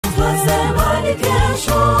twasema ni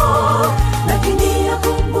kesho, lakini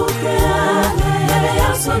yakumbuke yale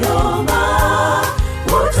ya Sodoma,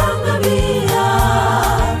 utangamia.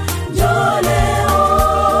 Njoo leo.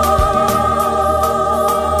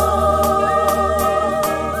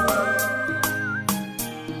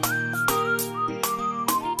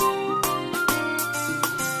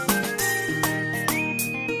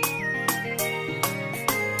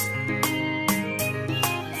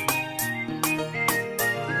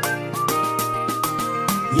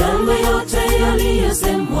 Yale yote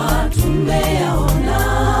yaliyosemwa tumeyaona,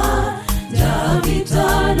 njaa,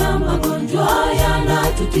 vita na magonjwa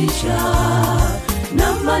yanatutisha,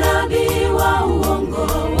 na manabii wa uongo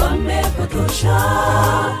wamepotosha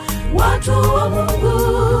watu wa Mungu.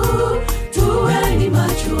 Tuweni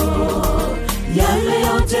macho, yale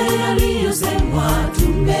yote yaliyosemwa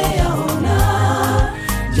tumeyaona,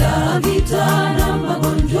 njaa, vita na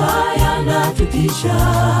magonjwa yanatutisha,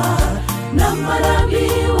 na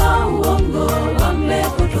manabii wa uongo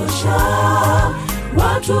wamepotosha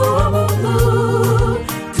watu wa Mungu.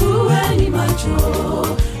 Tuweni macho,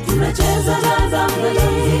 tunacheza na dhambi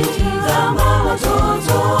kama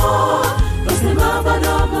watoto, twasema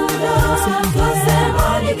bado muda,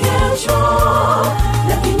 twasema ni kesho,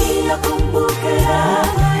 lakini yakumbuke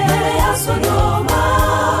yale ya Sodoma,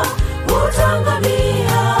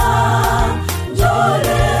 utangamia. Njoo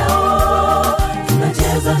leo.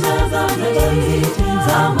 Tunacheza na dhambi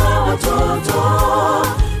kama watoto,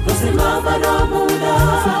 twasema bado muda,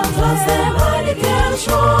 twasema ni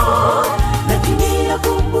kesho, lakini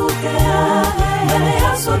yakumbuke yale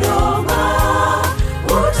ya Sodoma,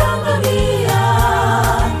 utangamia.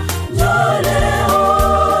 Njoo leo.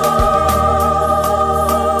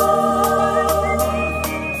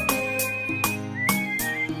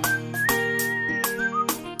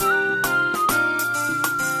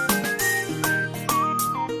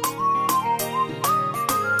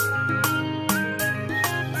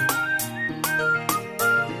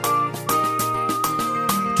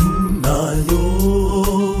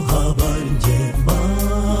 Habari njema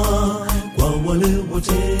kwa wale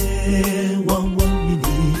wote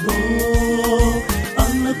waaminio,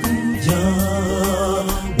 anakuja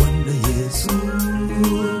Bwana Yesu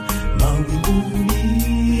mawinguni,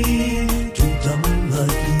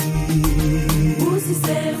 tutamlaki.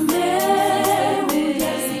 Usiseme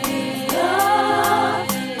hujasikia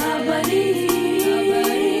habari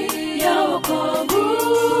ya wokovu,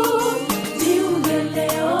 jiunge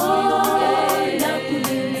leo na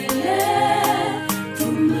kulile,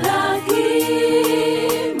 tumlaki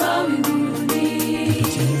mawinguni.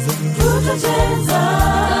 Tutacheza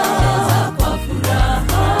kwa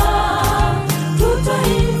furaha,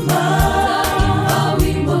 tutaimba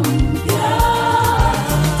wimbo mpya,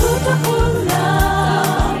 tutakula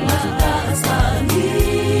matunda asali,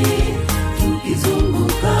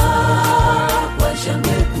 tukizunguka kwa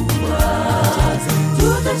shangwe kubwa.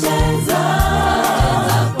 Tutacheza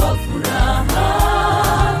kwa furaha,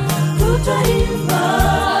 tutaimba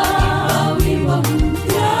wimbo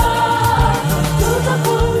mpya,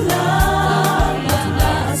 tutakula matunda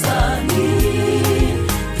asali,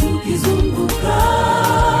 tukizunguka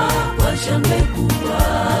kwa shangwe kubwa.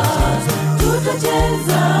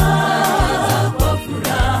 Tutacheza kwa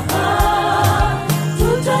furaha,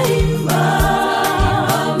 tutaimba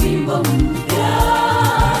wimbo mpya,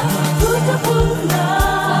 tutakula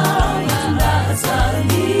matunda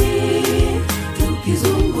asali,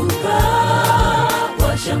 tukizunguka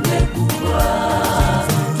kwa shangwe kubwa.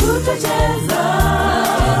 Tutacheza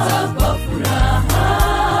kwa furaha,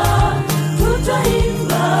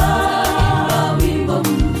 tutaimba wimbo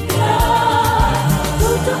mpya,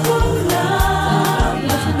 tutakula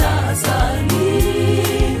matunda asali,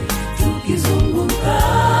 tukizunguka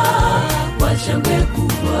kwa shangwe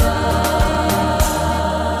kubwa.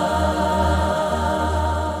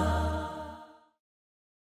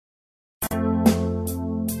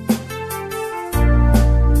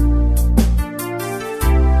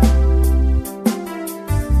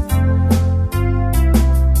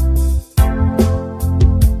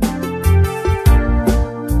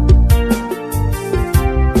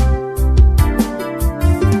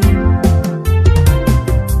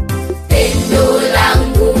 Pendo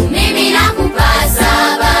langu mimi nakupasa,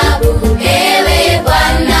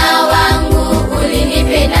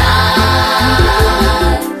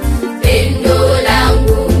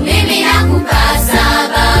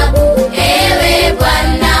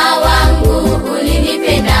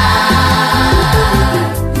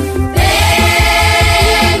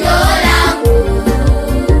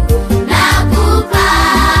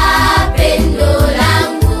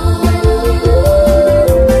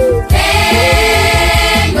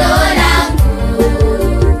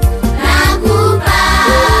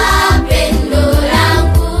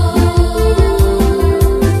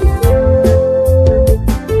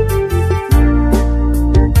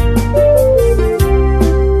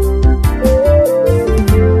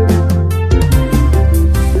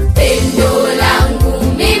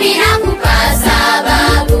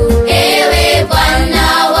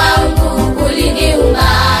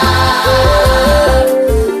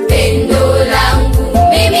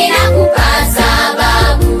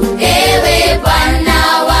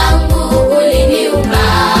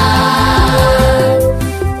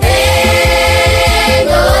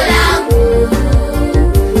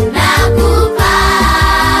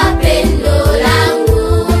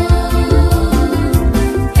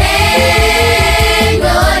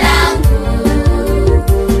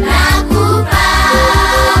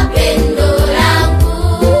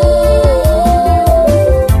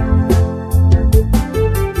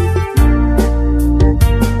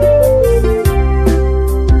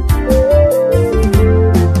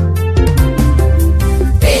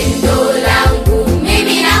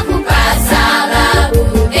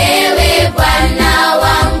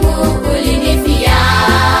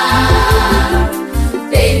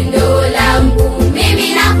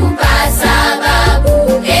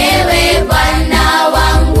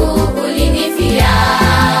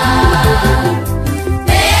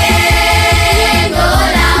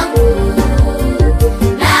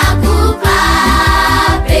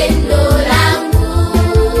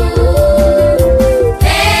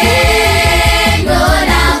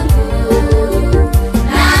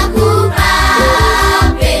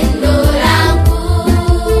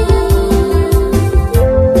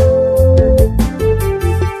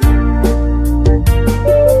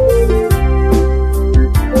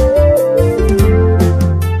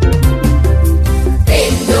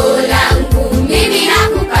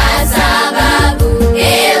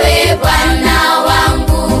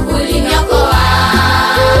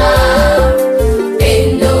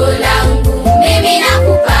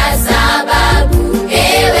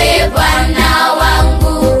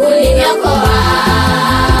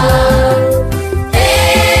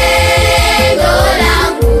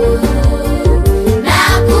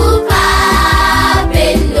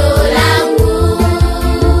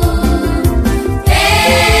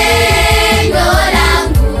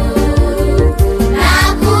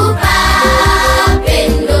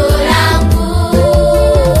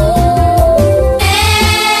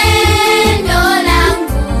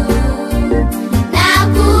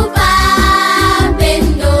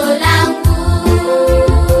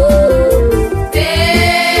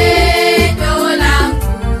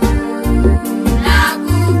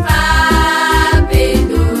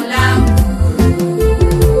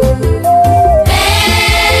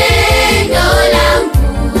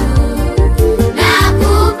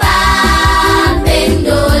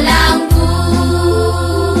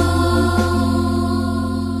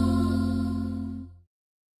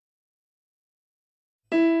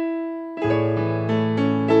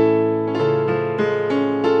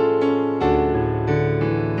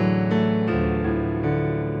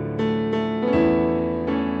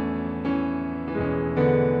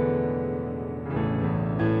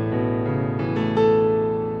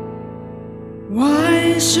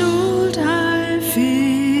 Why should I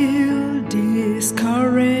feel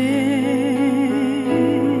discouraged?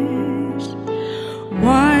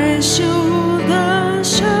 Why should the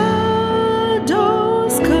shadows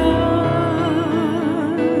come?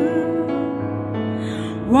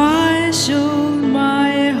 Why should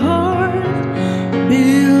my heart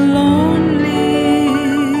be lonely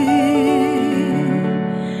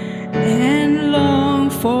and long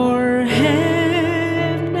for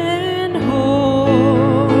heaven and home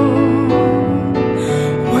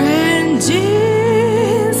when Jesus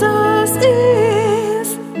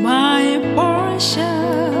is my portion,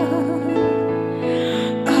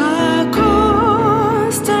 a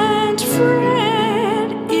constant friend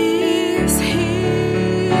is He.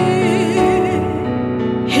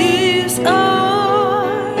 His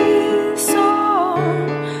eyes on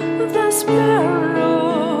the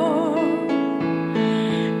sparrow,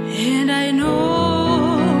 and I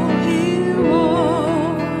know He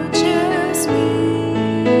watches me.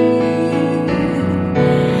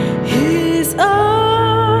 His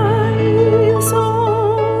eyes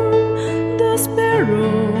on the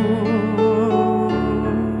sparrow,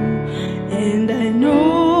 and I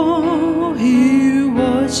know He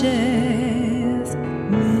watches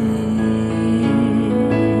me.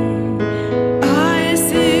 I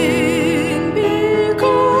sing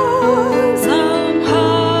because I'm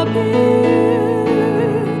happy.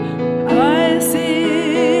 I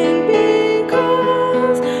sing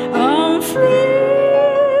because I'm free.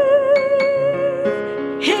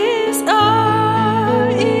 His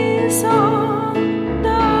eye is on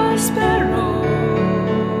the sparrow,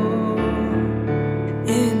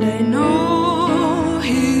 and I know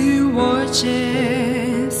He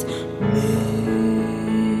watches me.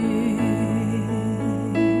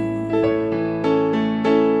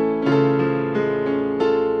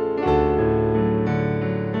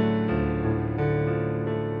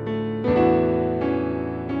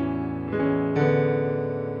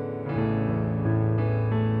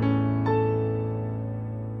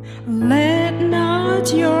 Let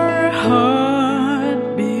not your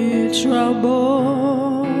heart be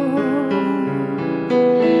troubled.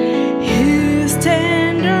 His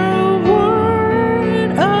tender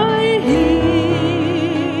word I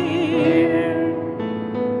hear,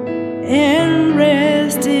 and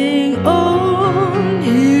resting on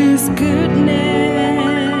His goodness,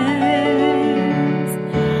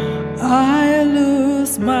 I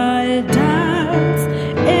lose my doubts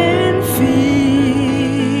and fear.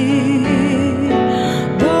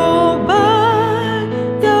 Though by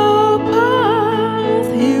the path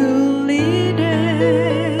He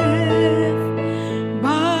leadeth,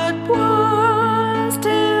 but one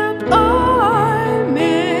step I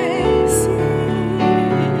may see.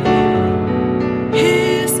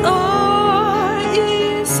 His eye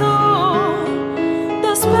is on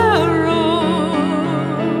the sparrow,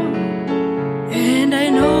 and I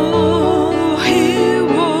know He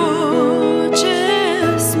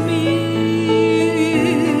watches me.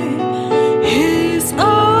 His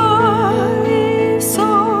eye is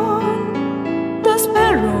on the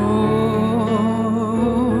sparrow,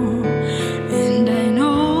 and I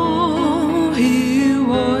know He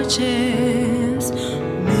watches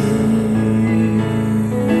me.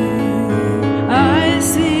 I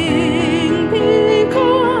sing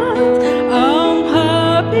because I'm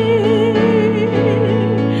happy.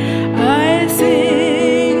 I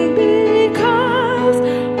sing because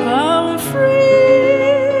I'm free.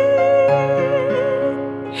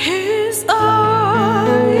 His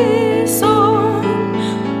eye is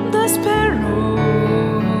on the sparrow,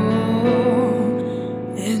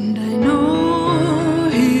 and I know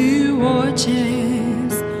He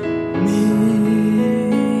watches me.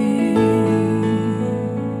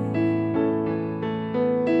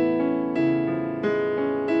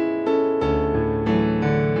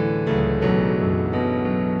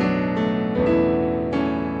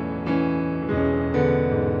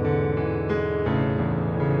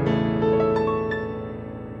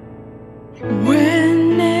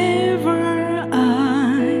 Whenever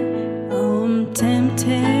I am tempted,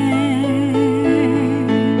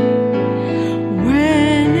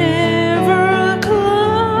 whenever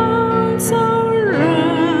clouds arise,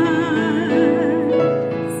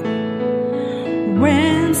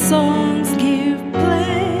 when songs give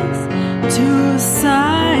place to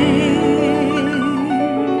sighs,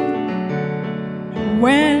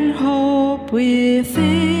 when hope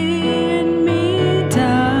within me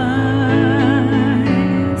dies,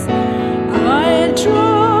 I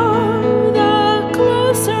draw the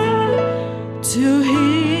closer to Him.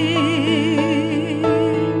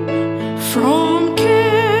 From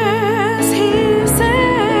cares He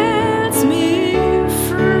sets me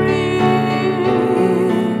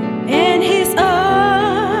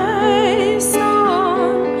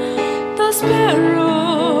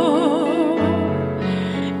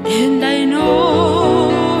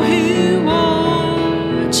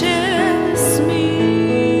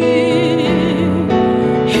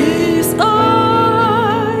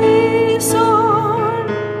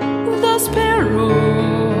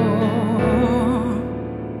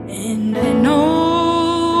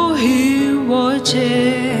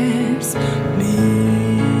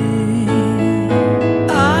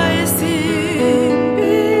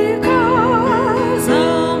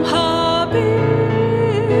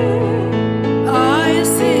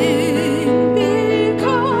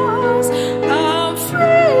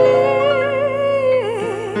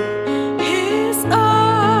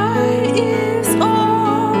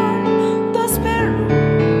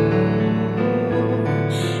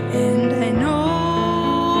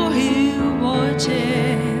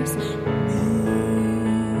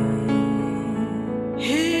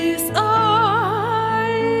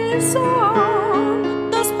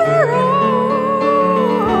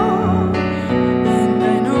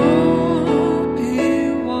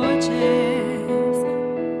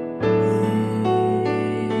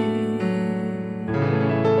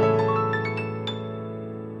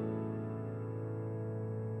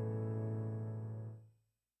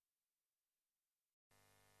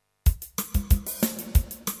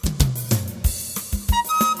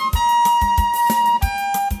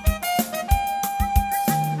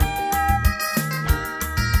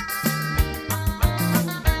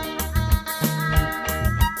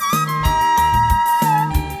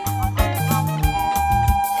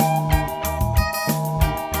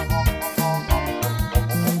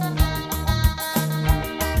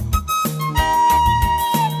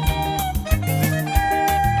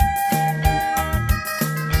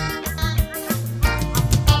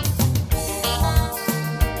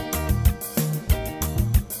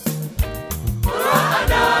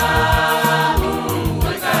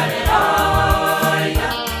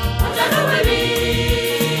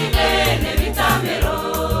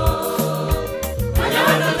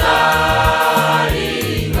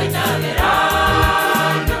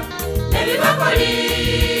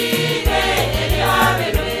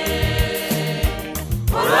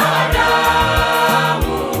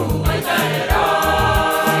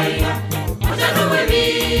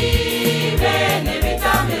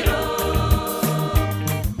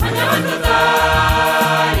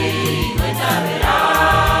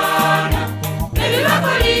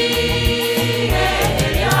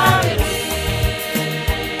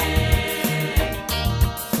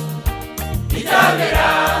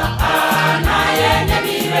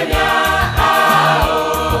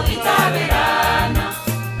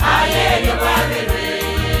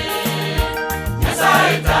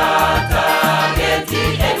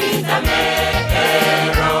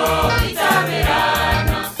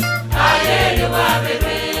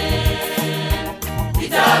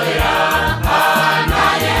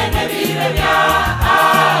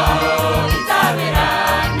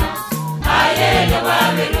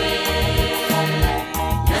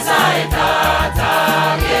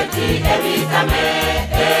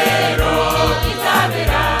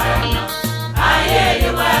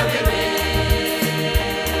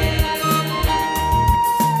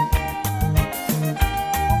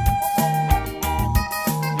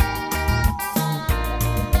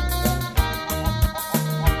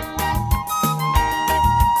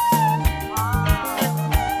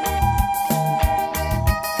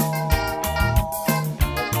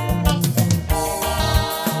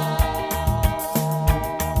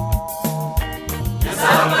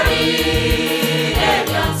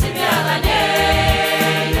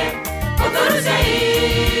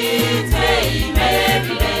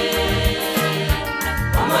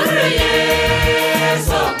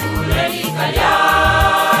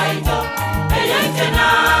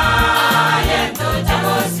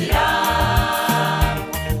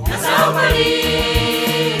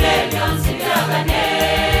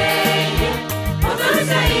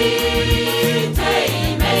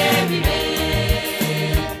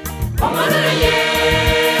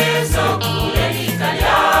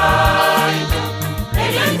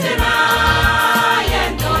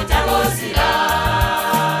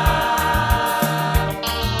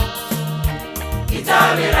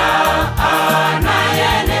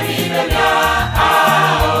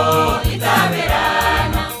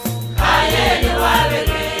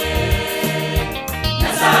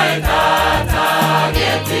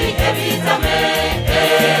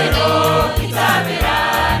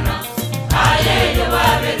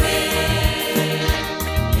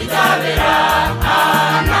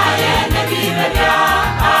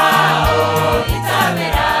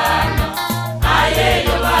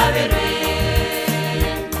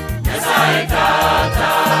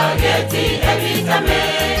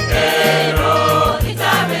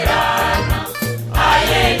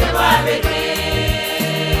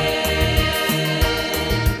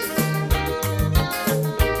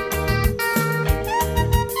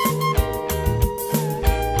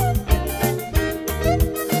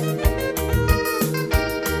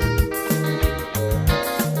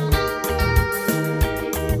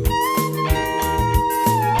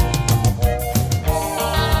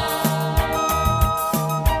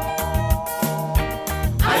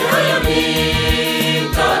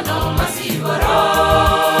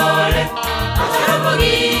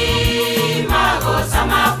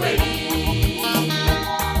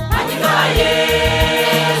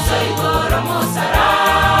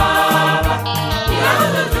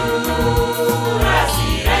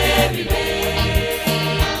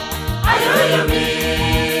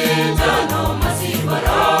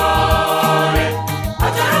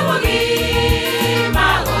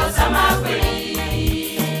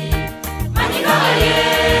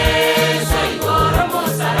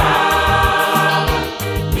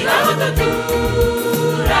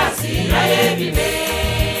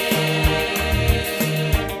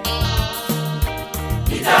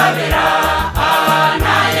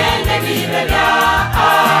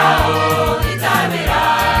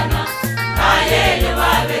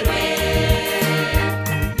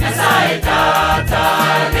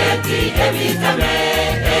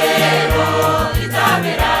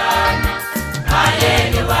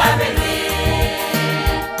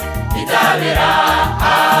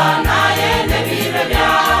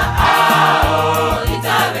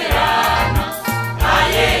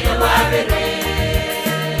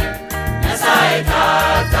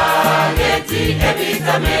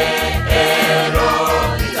ebitamero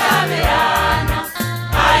itaberana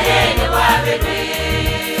ayene wabere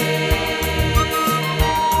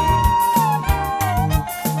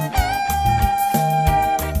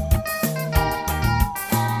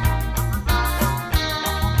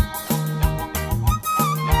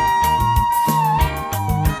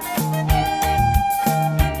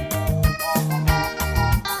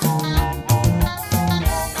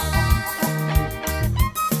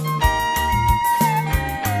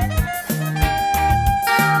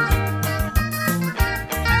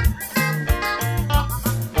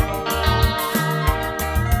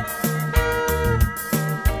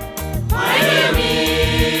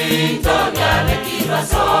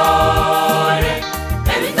sore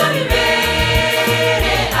evita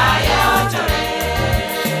vivere ayachore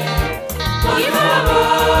Mogimabo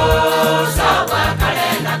sawa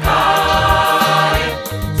kalena kare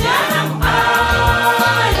janam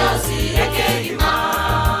ayo sirekegima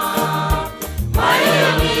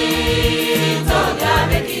Mayami toga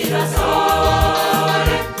bekira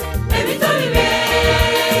sore evita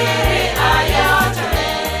vivere ayachore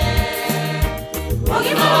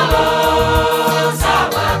Mogimabo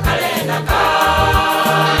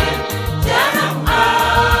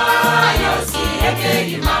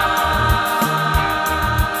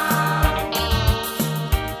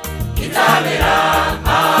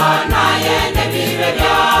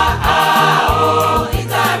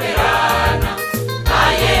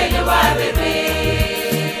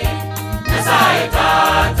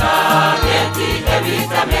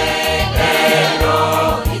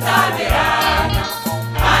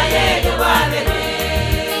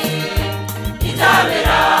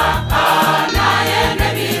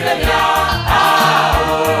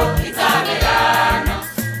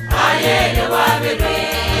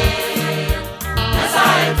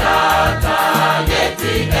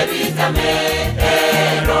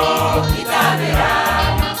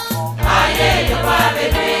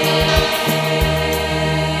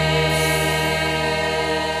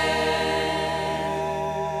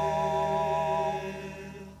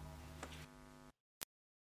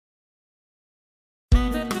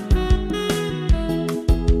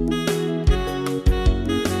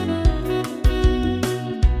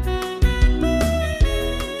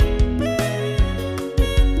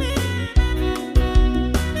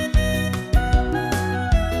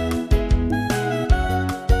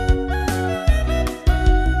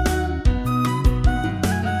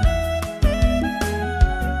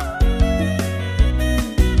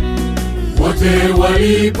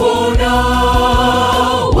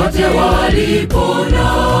wote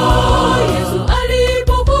walipona Yesu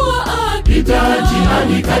alipokuwa akipita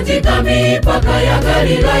njiani katika mipaka ya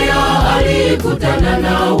Galilaya alikutana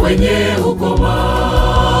na wenye ukoma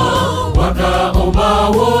wakaomba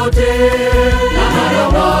wote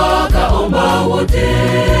na wakaomba wote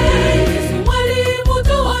Yesu mwalimu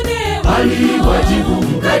tuone aliwajibu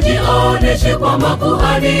mkajioneshe kwa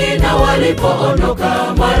makuhani na walipoondoka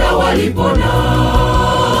mara walipona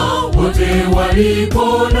wote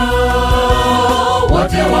walipona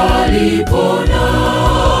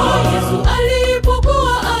Yesu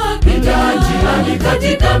alipokuwa akipita njiani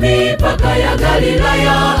katika mipaka ya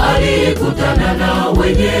Galilaya alikutana na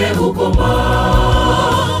wenye ukoma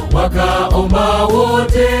wakaomba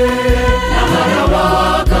wote na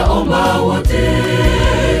wakaomba wote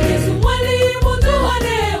Yesu mwalimu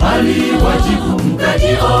tuone aliwajibu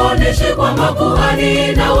mkajioneshe kwa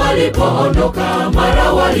makuhani na walipoondoka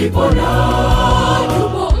mara walipona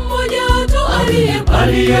yupo mmoja tu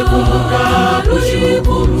aliyekumbuka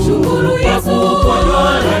kushukuru Yesu kwa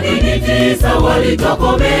lakini 9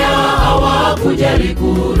 walitokomea hawakujali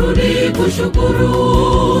kurudi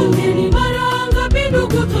kushukuru ni mara ngapi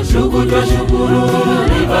ndugu twashukuru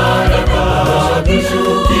ni baraka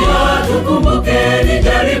tukishukia tukumbukeni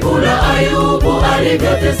jaribu la Ayubu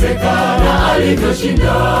alivyoteseka na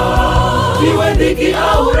alivyoshinda iwe dhiki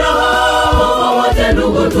au raha wote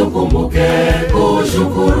ndugu tukumbuke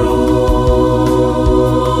kushukuru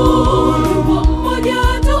mmoja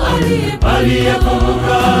tu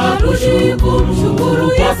aliyekumbuka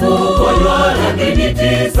kushukuru Yesu kwa lakini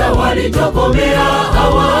 9 walitokomea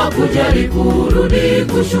hawakujali kurudi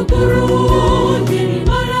kushukuru ni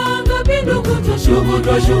mara ngapi ndugu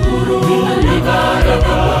twashukuru ni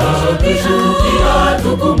baraka tukishukia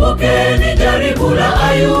tukumbukeni jaribu la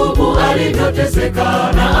Ayubu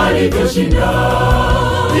alivyoteseka na alivyoshinda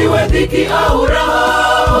iwe dhiki au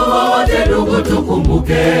raha wote ndugu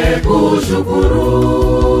tukumbuke kushukuru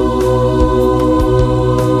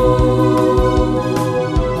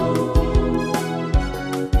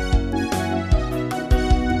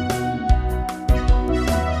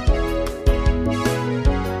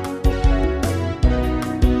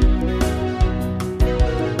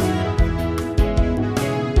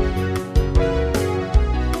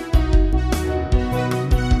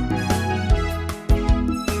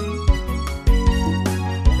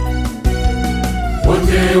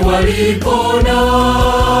wote walipona,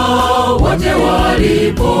 wote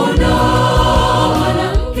walipona.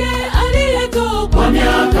 Mwanamke aliyetokwa kwa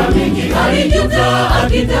miaka mingi alijuta,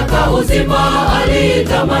 akitaka uzima,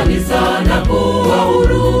 alitamani sana kuwa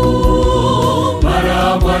huru.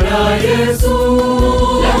 Mara Bwana Yesu,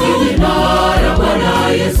 lakini mara Bwana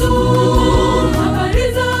Yesu, habari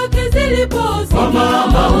zake ziliposikia, kwa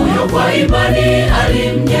mama huyo kwa imani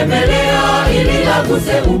alimnyemelea ili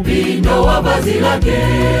aguse upindo wa vazi lake.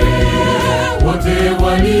 Wote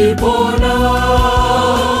walipona,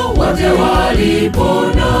 wote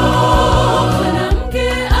walipona. Mwanamke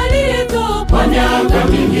aliyetokwa kwa miaka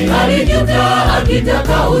mingi alijuta,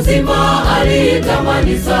 akitaka uzima,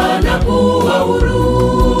 alitamani sana kuwa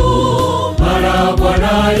huru. Mara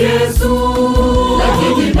Bwana Yesu,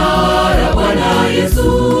 lakini mara Bwana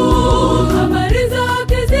Yesu, habari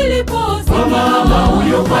zake ziliposikia, kwa mama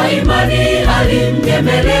huyo kwa imani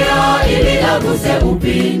alimnyemelea ili aguse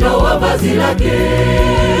upindo wa vazi lake.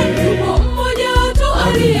 Mmoja tu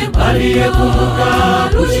aliyekumbuka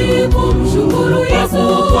kumshukuru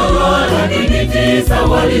Yesu, lakini 9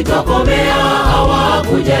 walitokomea,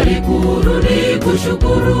 hawakujali kurudi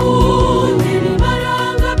kushukuru.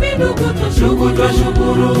 Ndugu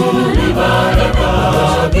twashukuru ni baraka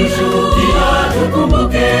kishukia,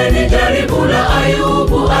 tukumbukeni jaribu la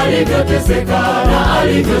Ayubu, alivyoteseka na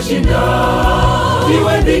alivyoshinda.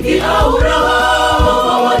 Iwe dhiki au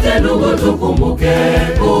raha, wote ndugu tukumbuke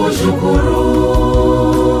kushukuru.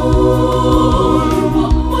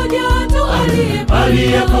 Mmoja tu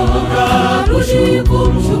aliyekumbuka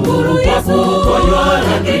kumshukuru Yesu,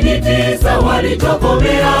 lakini 9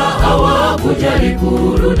 walitokomea, hawakujali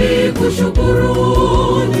kurudi kushukuru.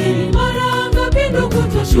 Mara ngapi ndugu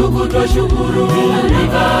twashukuru ni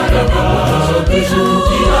baraka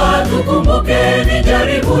kishukia, tukumbukeni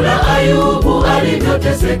jaribu la Ayubu,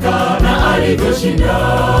 alivyoteseka na alivyoshinda.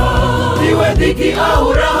 Iwe dhiki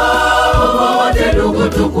au raha, wote ndugu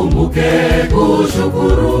tukumbuke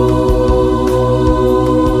kushukuru.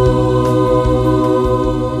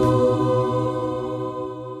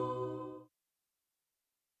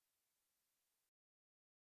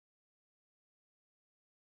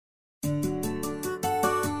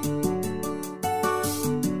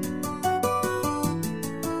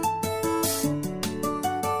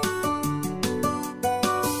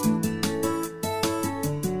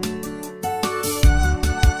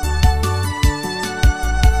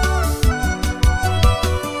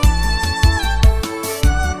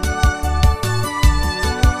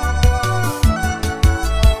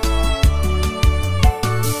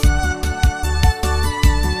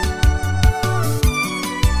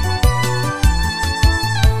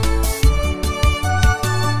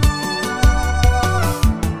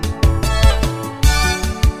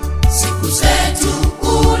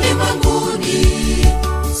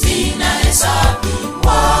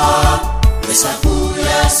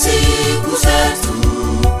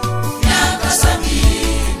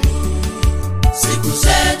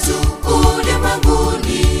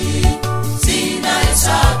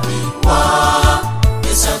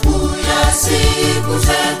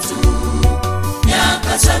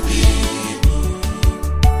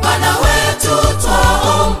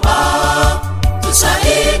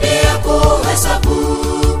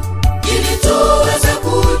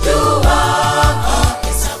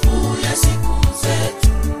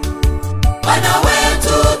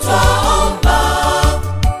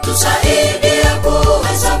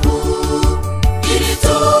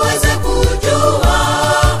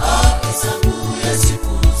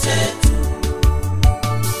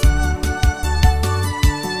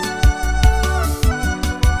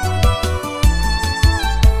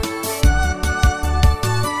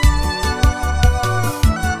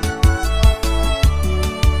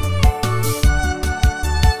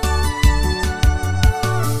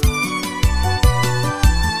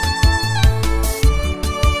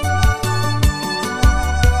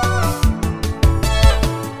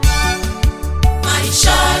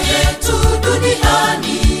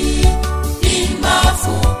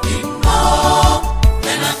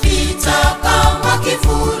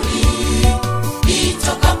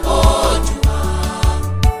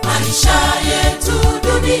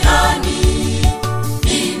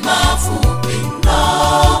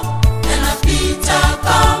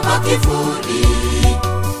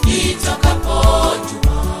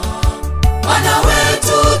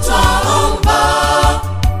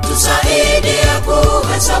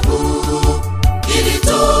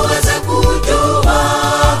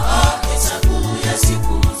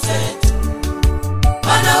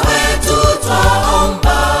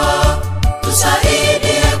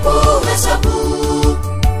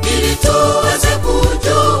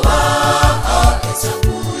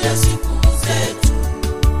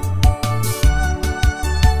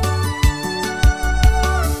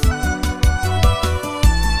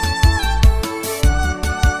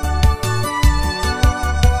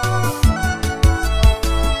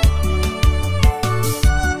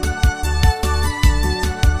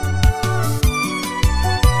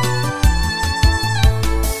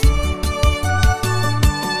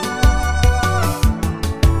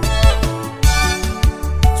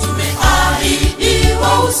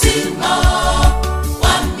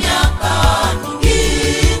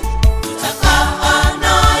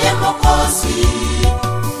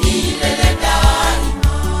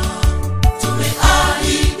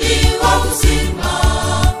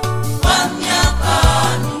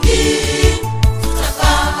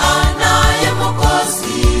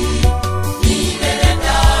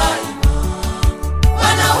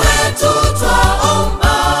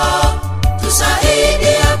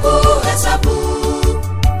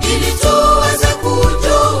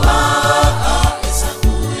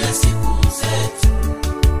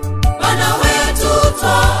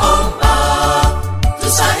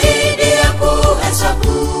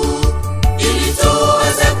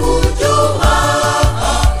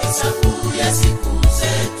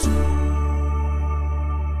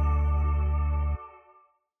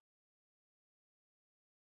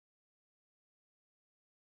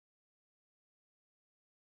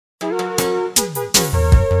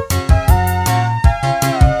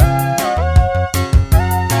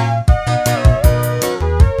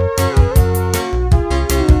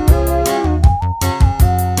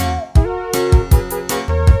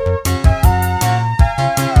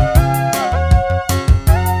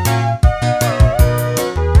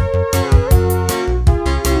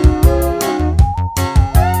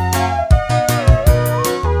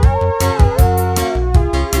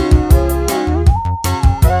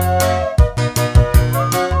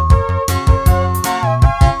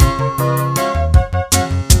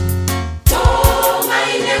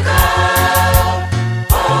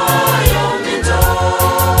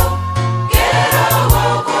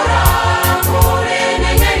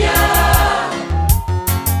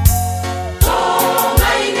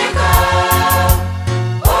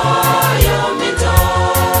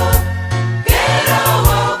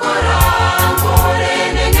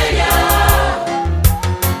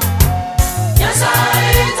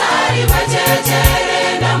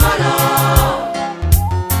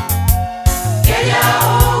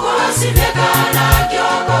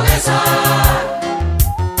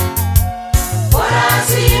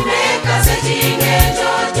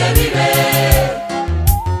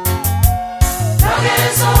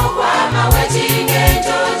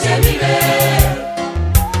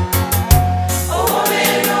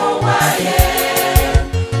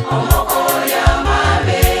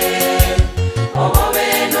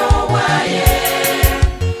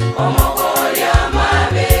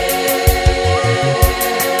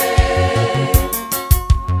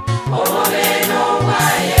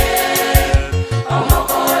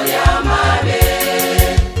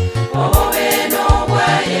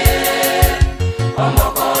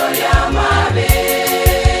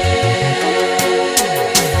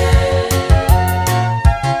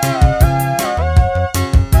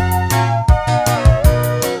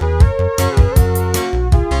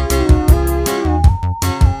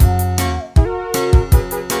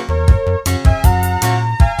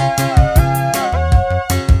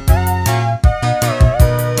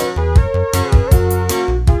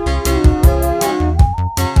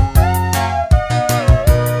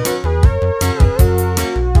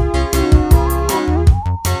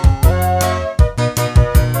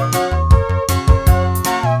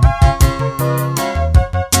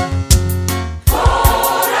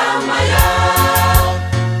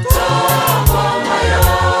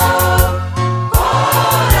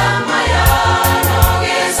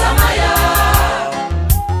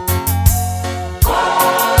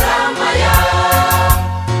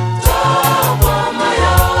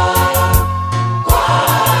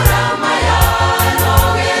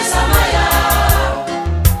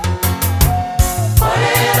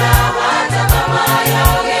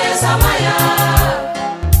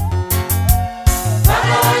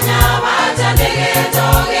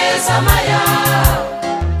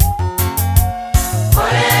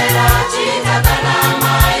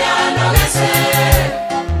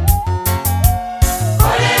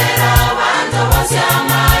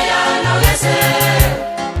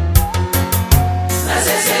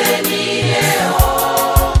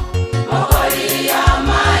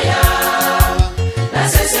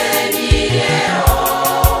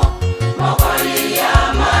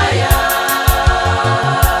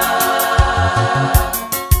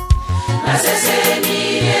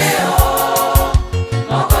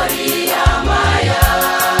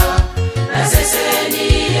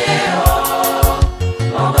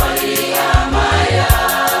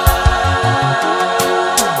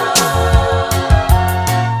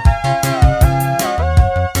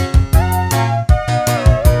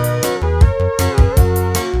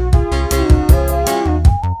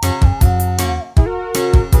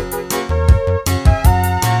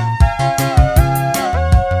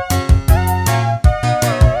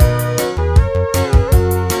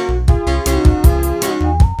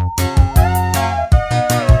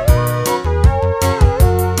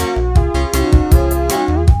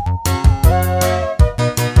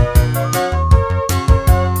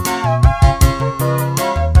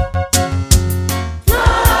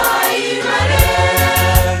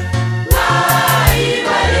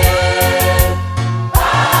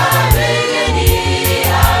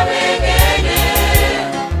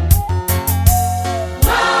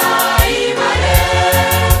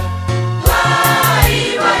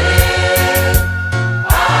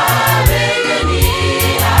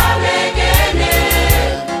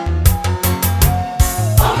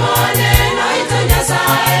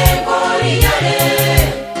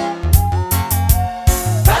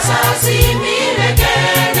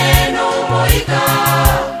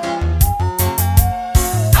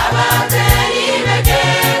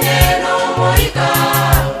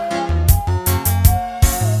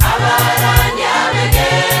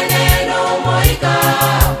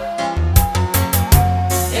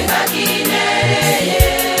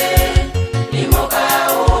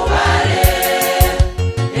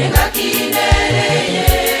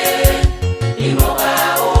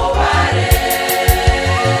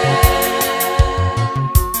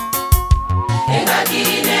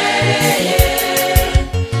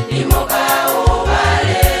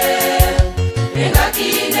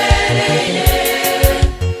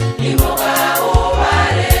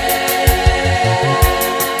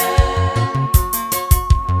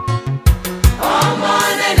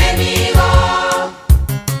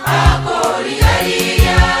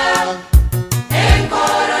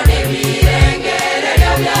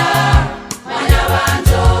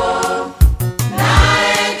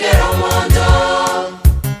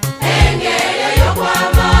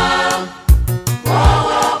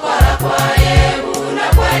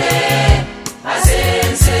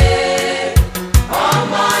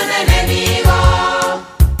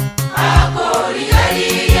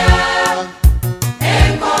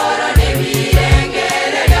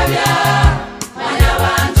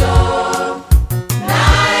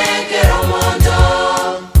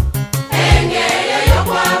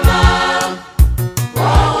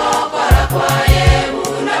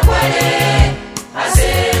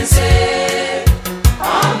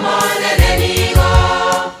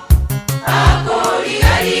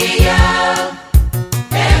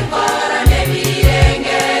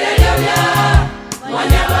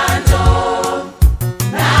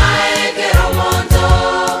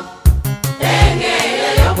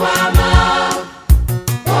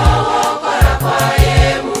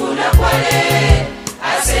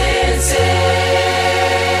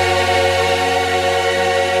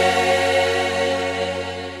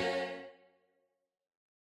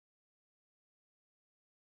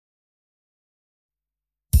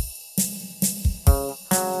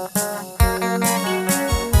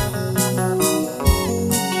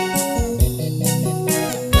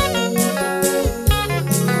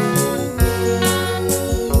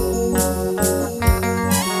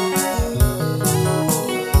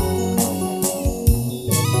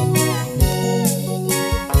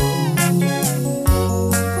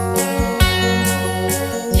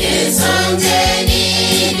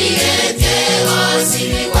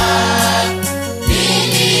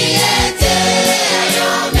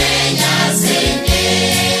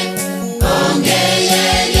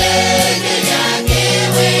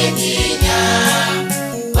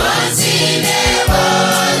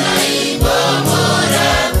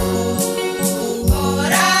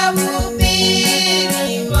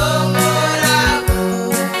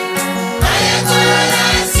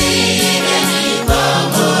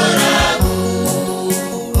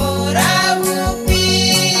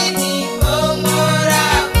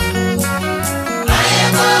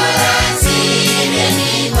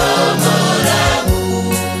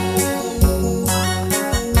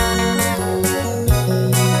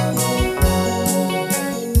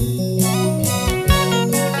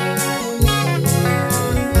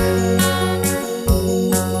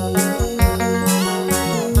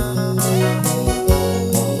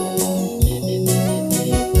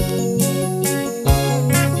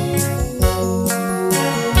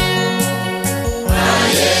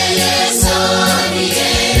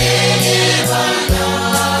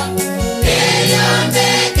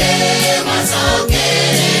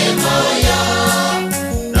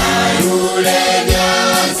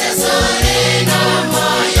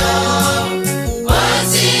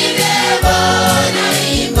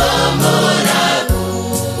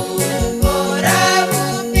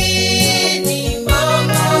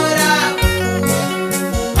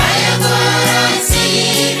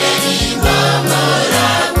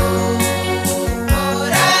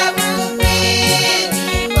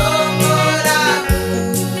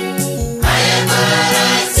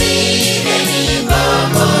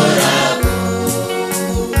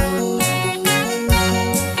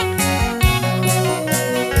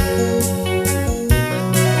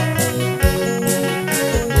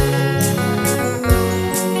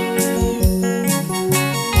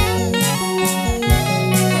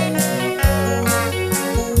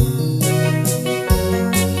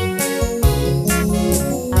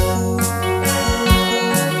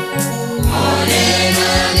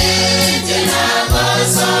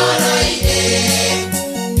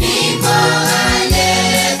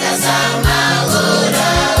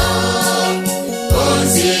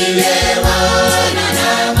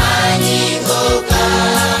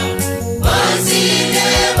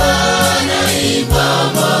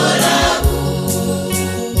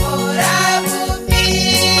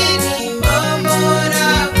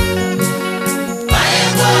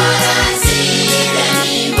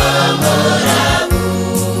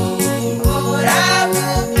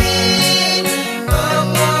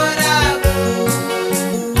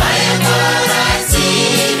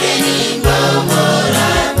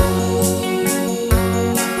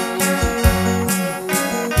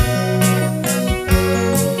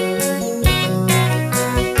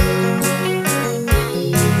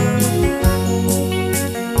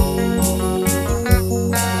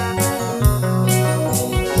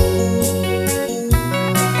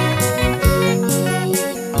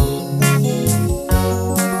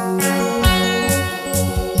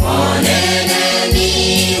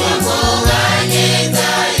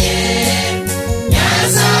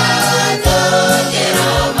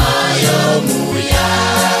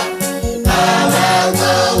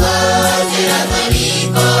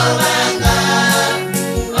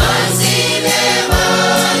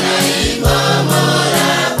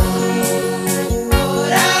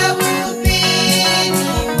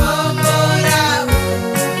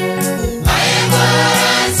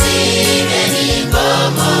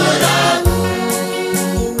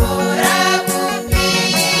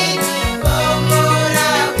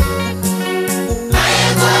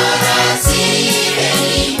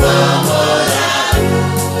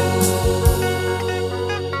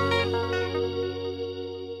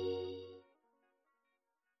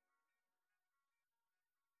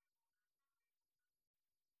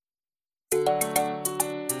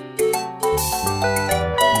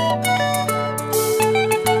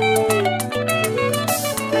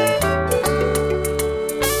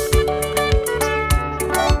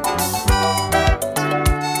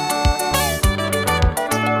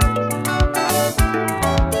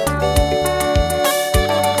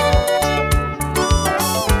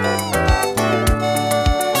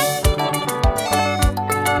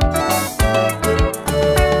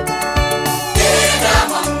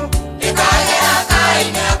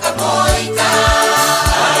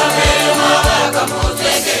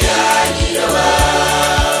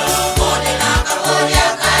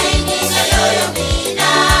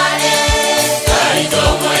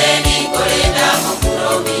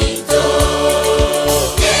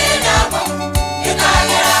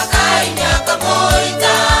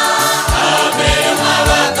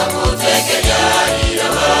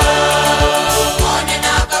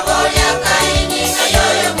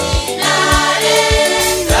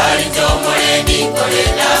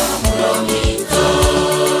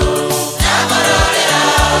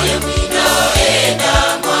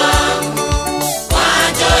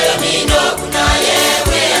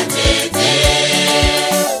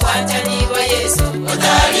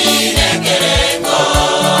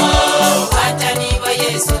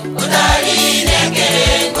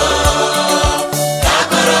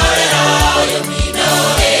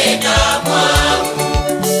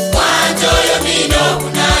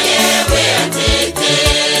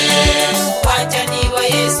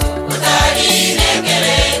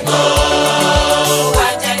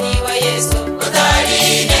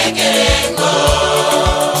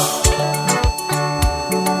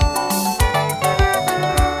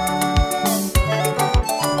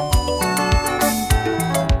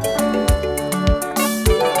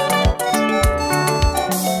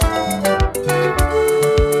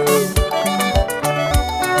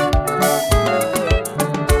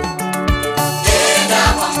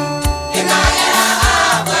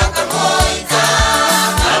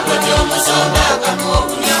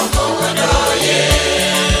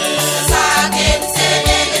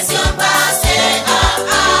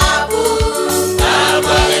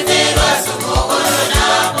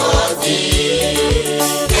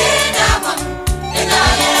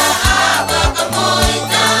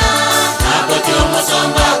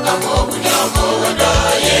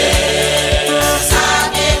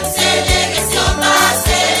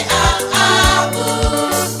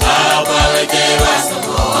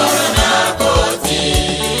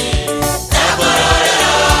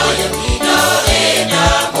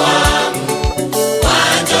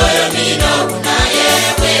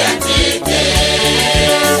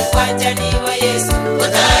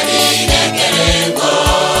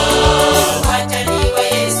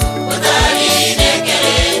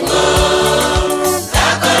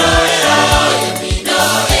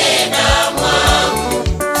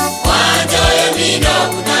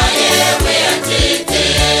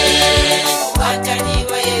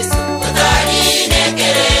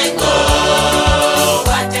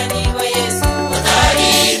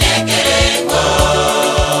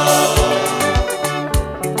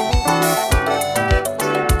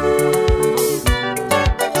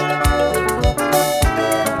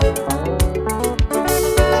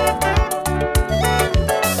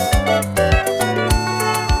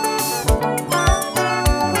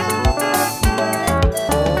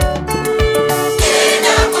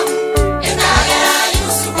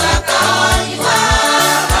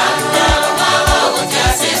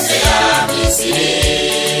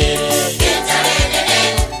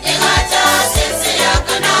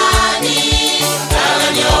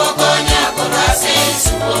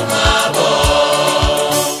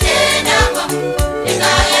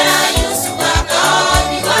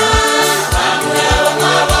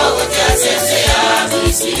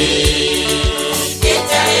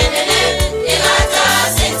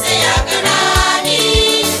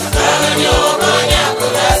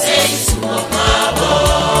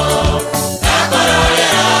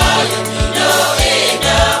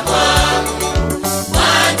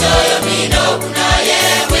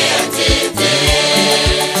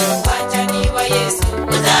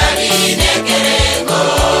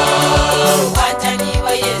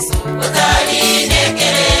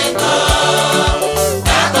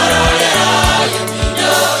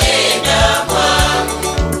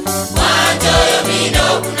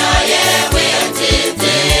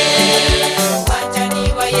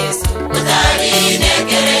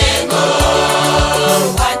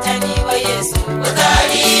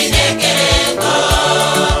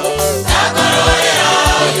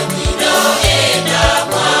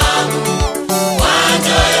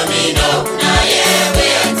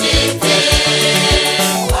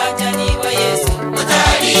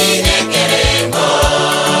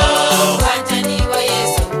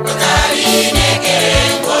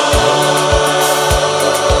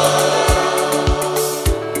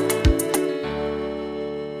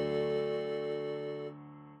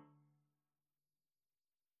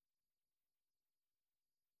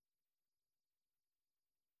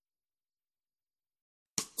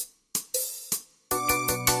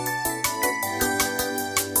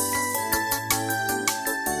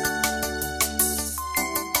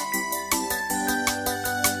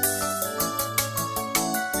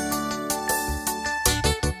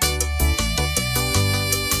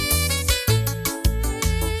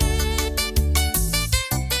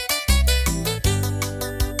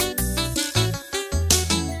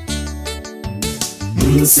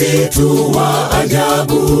 Msitu wa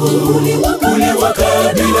ajabu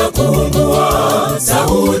uliwaka bila kuungua,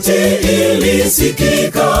 sauti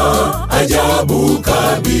ilisikika ajabu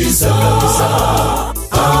kabisa.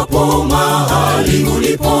 Hapo mahali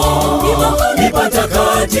ulipo ni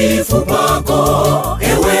patakatifu pako,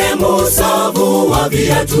 ewe musavu wa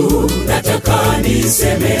viatu, nataka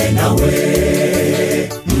niseme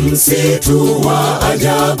nawe. Msitu wa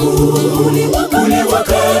ajabu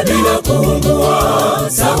uliwaka bila kuungua,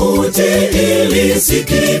 sauti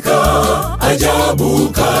ilisikika ajabu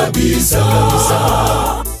kabisa.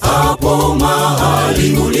 Hapo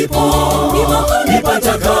mahali ulipo ni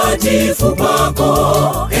patakatifu pako,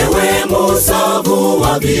 ewe musavu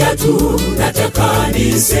wa viatu, nataka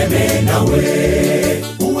niseme nawe.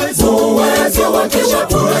 Uwezo wake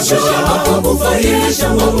wa kufahimisha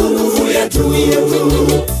mapungufu yetu.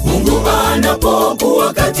 Mungu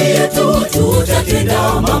anapokuwa kati yetu,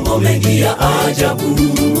 tutatenda mambo mengi ya ajabu.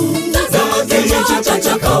 Zama kicha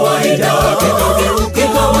cha kawaida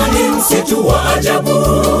kikawa ni msitu wa ajabu.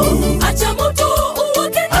 Acha moto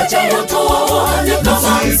uwake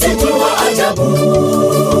kama msitu wa ajabu.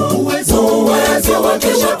 Uwezo wake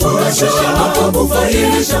wa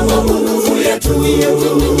kufahimisha mapungufu yetu.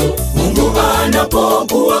 Mungu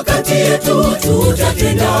anapokuwa kati yetu,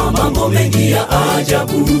 tutatenda mambo mengi ya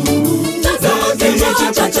ajabu. Zama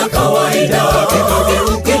kicha cha kawaida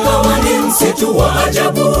kikawa ni msitu wa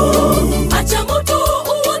ajabu. Acha moto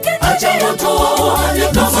uwake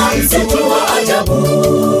kama msitu wa ajabu.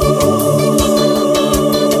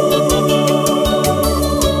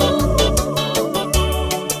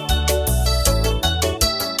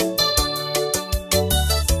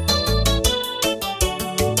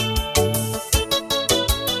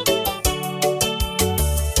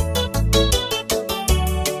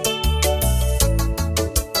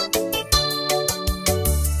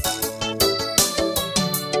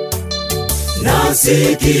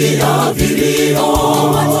 Nasikia vilio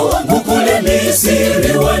kule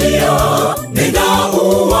Misri walia, nenda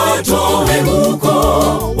uwatoe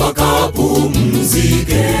huko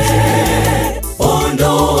wakapumzike.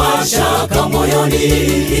 Ondoa shaka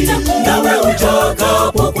moyoni, nawe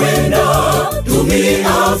utakapokwenda,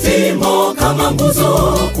 tumia fimbo kama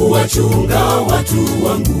nguzo kuwachunga watu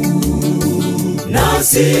wangu.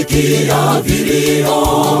 Nasikia vilio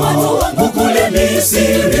kule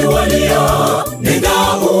Misri walia, nenda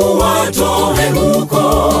uwatoe huko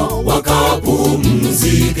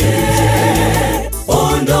wakapumzike.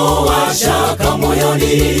 Ondoa shaka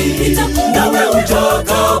moyoni, nawe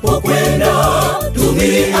utakapokwenda,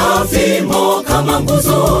 tumia fimbo kama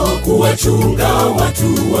nguzo kuwachunga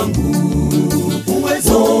watu wangu.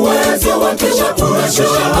 Uwezo wake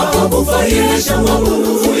wa kufahimisha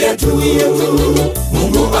mapungufu yetu.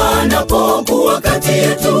 Mungu anapokuwa kati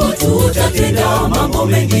yetu, tutatenda mambo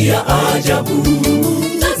mengi ya ajabu.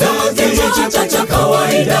 Zama kicha cha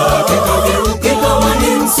kawaida kikawa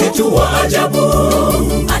ni msitu wa ajabu.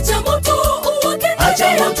 Acha moto uwake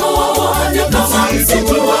kama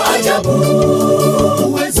msitu wa ajabu.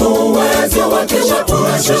 Uwezo wake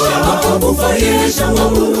wa kufahimisha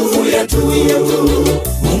mapungufu yetu.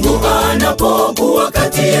 Mungu anapokuwa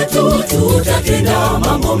kati yetu, tutatenda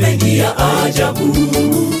mambo mengi ya ajabu.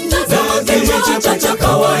 Zama kicha cha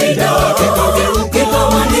kawaida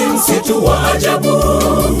kikawa ni msitu wa ajabu.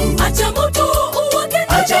 Acha moto uwake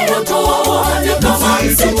kama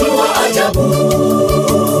msitu wa ajabu.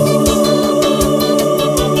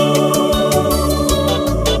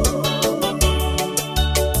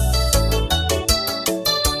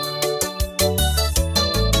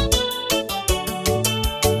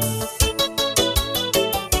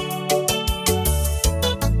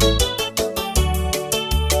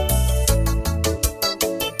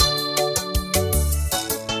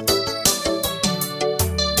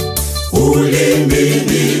 Ulimi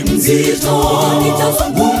ni mzito,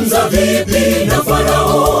 nitazungumza vipi na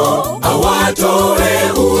Farao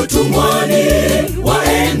awatoe utumwani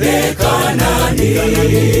waende Kanaani?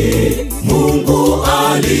 Mungu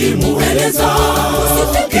alimueleza,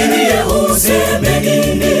 usifikirie useme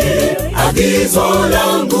nini, agizo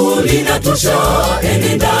langu linatosha,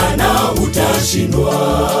 enenda na utashindwa.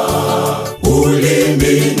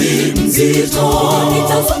 Ulimi ni mzito,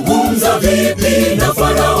 nitazungumza vipi na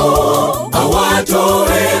Farao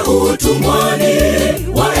awatoe utumwani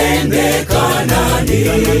waende aende Kanaani.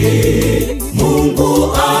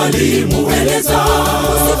 Mungu alimueleza,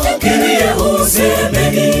 usifikirie useme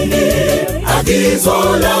nini, agizo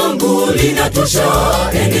langu linatosha,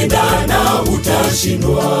 enenda na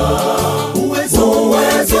utashindwa. Uwezo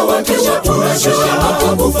wake unatosha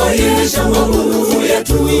kufaisha maovu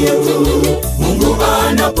yetu. Mungu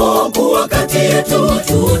anapokuwa kati yetu,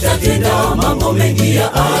 tutatenda mambo mengi ya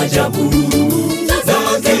ajabu.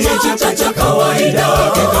 Kijiji cha kawaida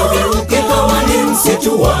kikawa ni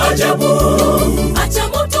msitu wa ajabu. Acha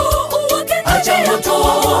moto uwake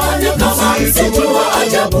kama msitu wa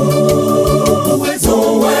ajabu.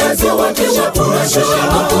 Uwezo wake unatosha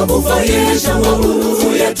kufaisha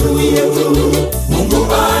maovu yetu. Mungu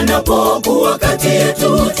anapokuwa kati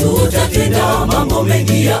yetu, tutatenda mambo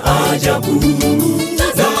mengi ya ajabu.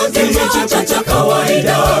 Kijiji cha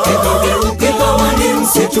kawaida kikawa ni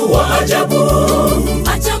msitu wa ajabu.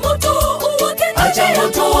 Acha moto uwake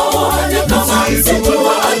kama msitu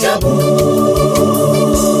wa ajabu.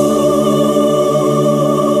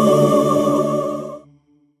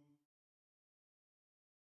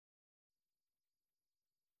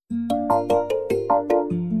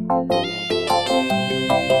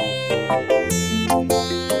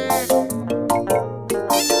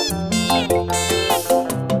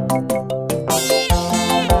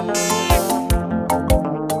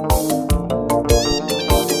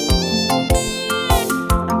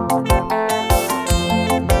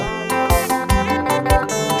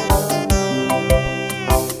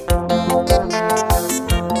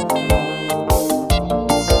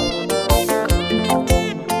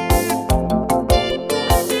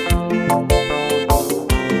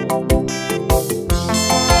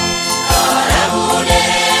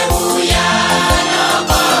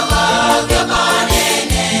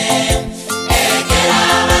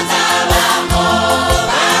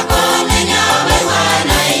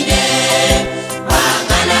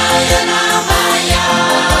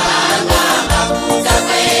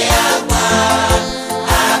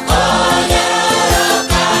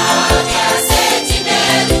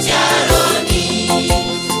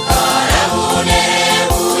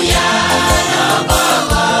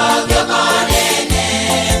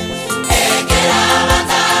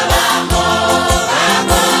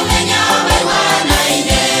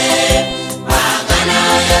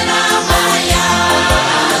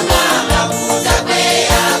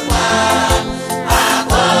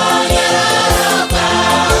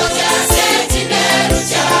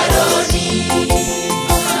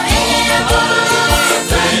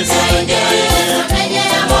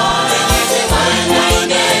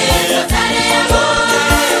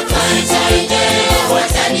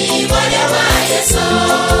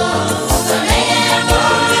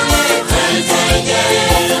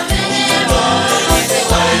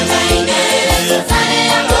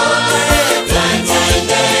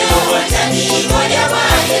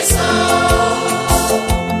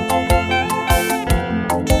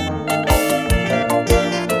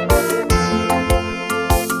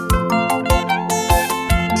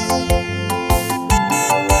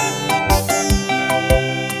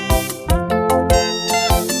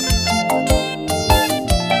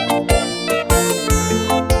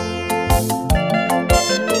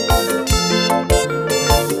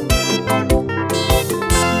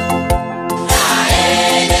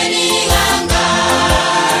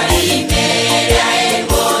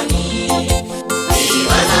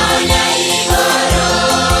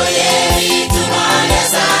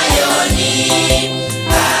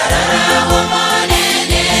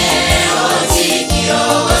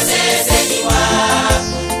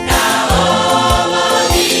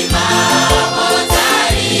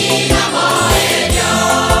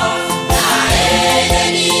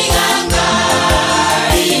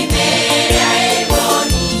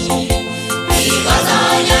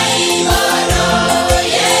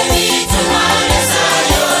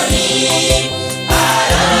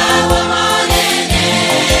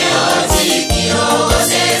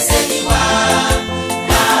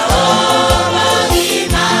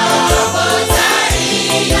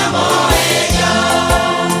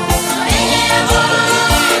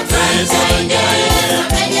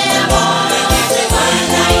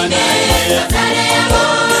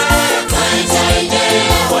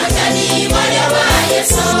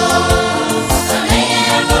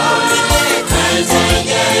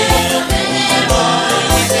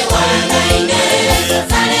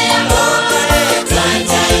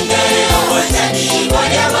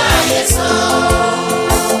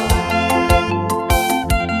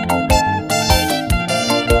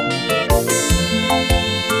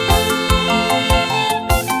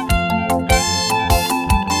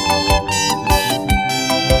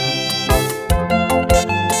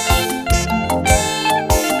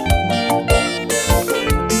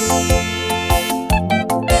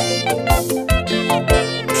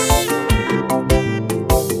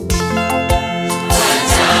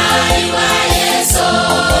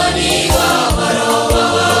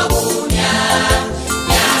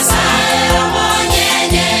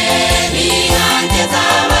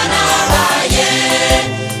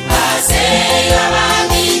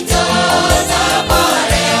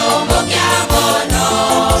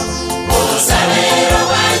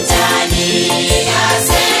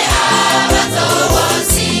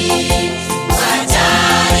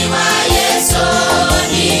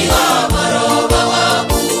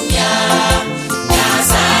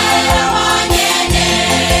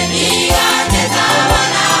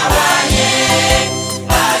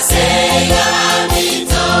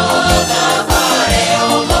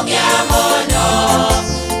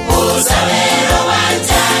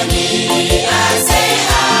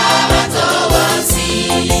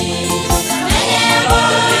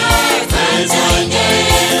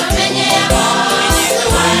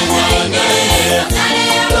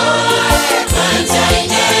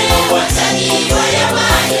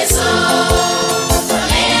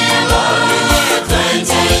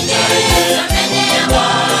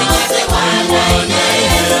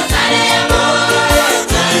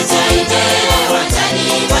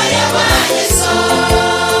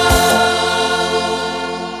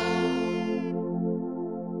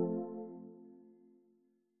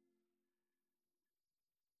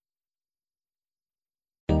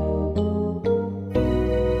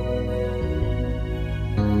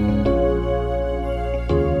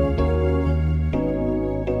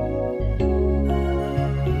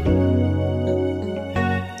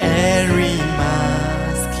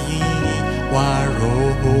 wa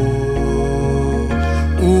Roho,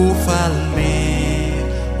 ufalme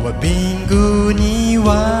wa mbinguni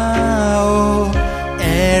wao,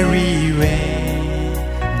 heri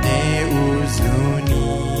wenye huzuni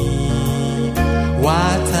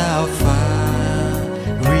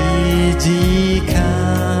watafarijika,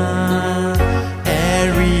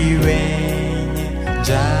 heri wenye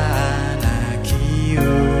njaa na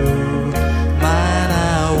kiu, maana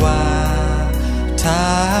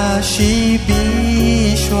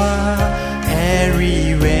watashibishwa, heri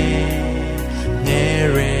wenye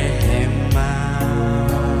rehema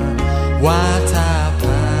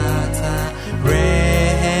watapata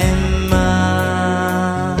rehema.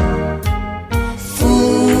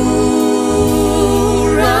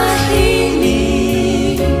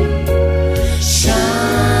 Furahini,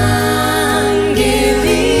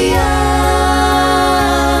 shangilia,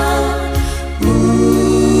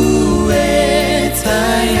 uwe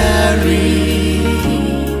tayari,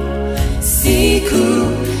 siku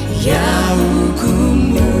ya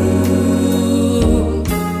hukumu.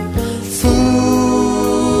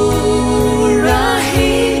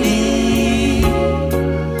 Furahini,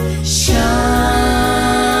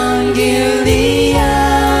 shangilia,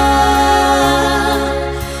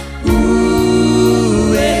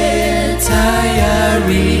 uwe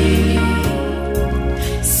tayari,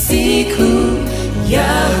 siku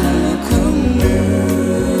ya hukumu.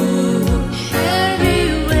 Heri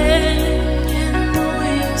wenye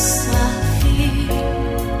moyo safi,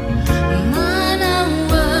 maana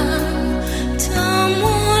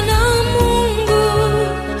watamwona Mungu.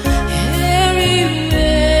 Heri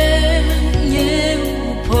wenye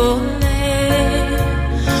upole,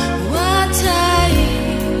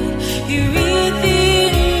 watairithi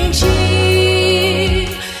nchi.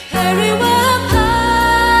 Heri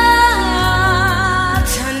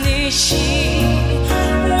wapatanishi,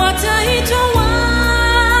 wataitwa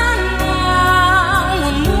wana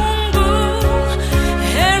wa Mungu.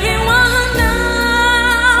 Heri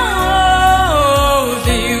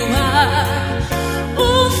wanaoudhiwa,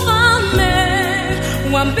 ufalme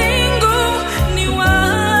wa mbinguni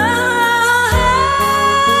wao.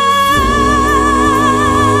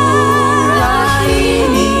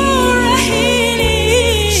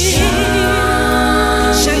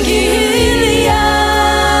 Shangilia,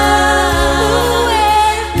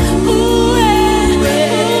 uwe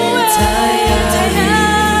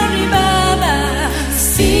tayari Baba,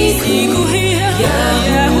 siku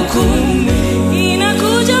ya hukumu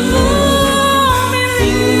inakuja.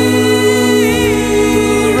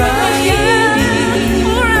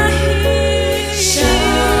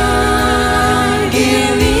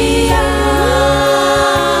 Shangilia,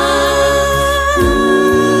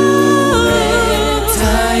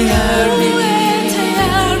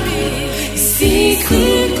 tayari, siku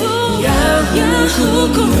ya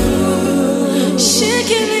hukumu.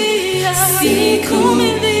 Shikilia, siku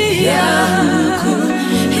ya hukumu.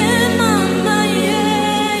 Mama,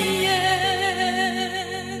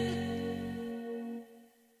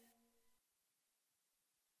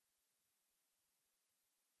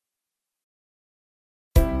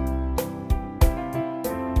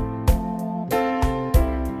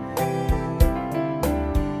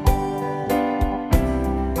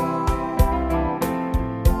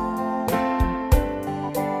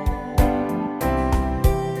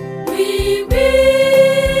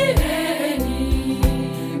 Wimbieni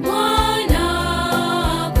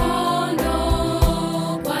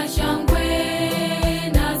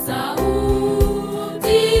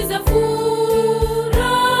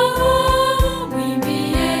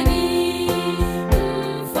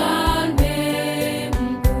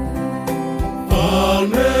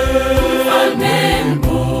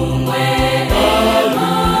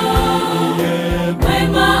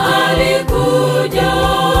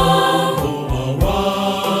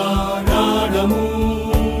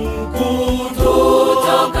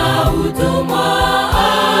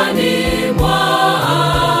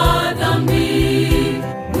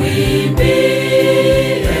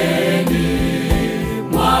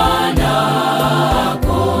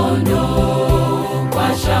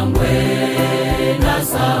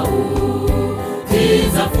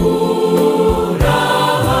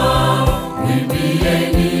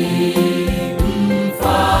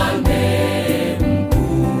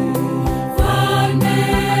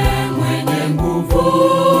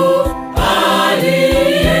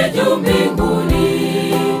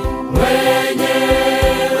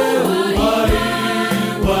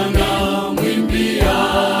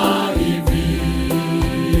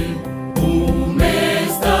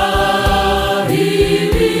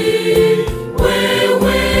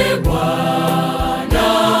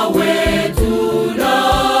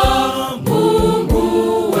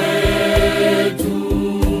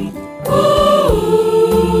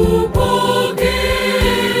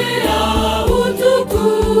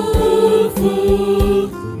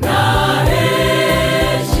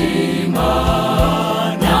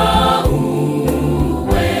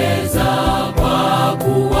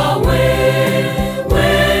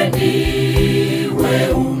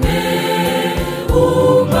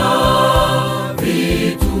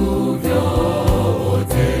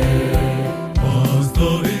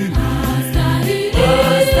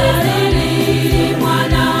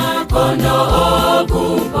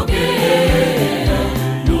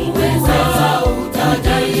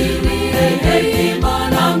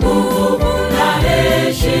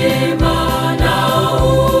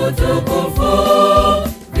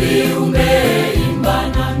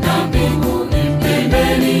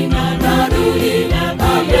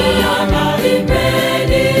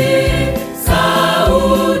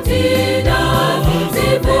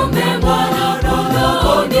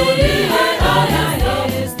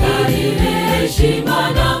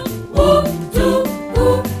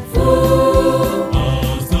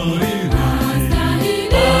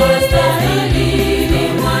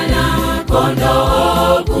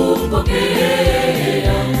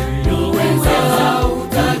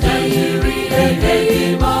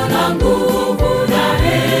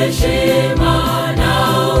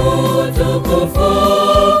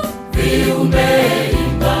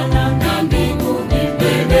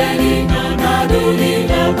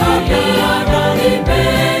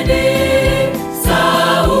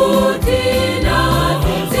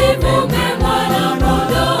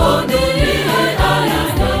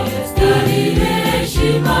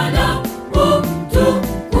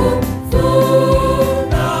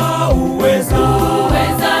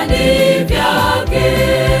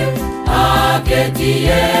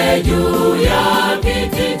juu ya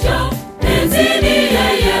kiti cha enzi ni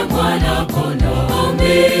yeye mwana kondoo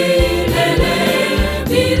milele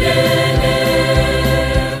milele.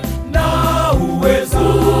 Na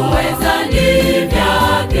uweza ni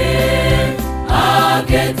vyake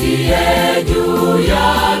aketie juu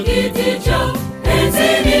ya kiti cha enzi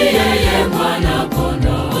ni yeye mwana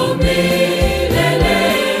kondoo milele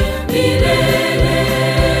milele.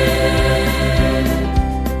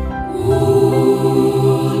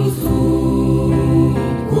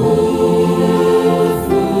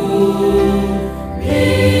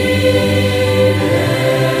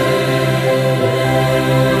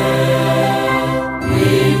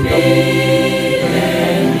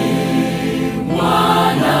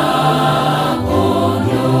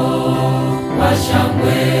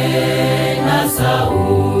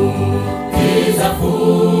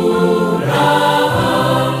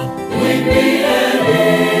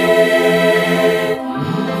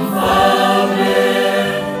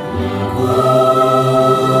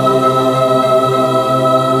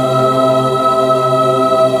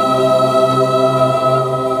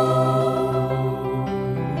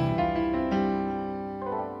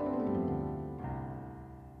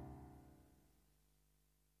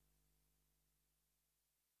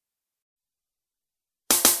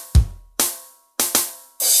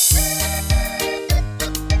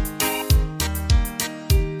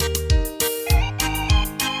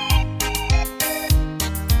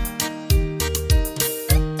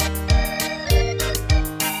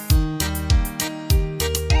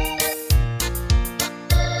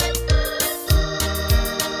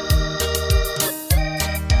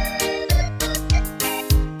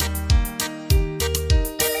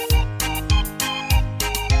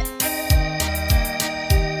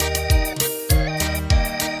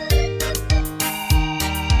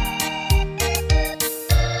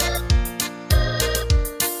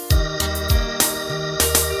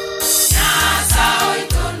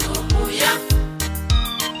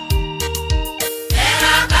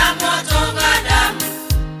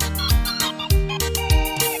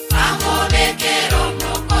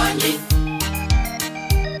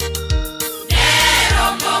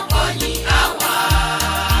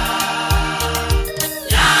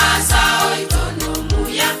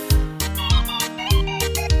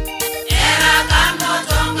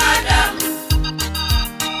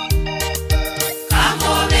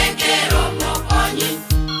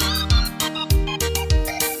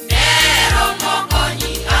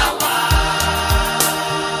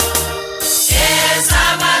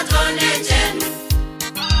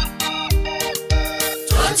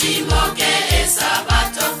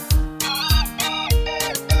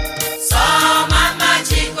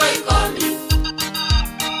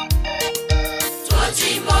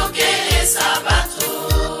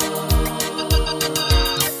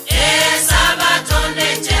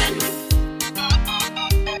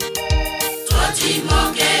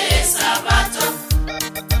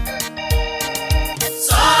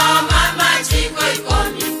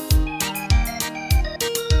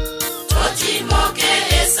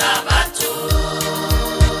 Sabato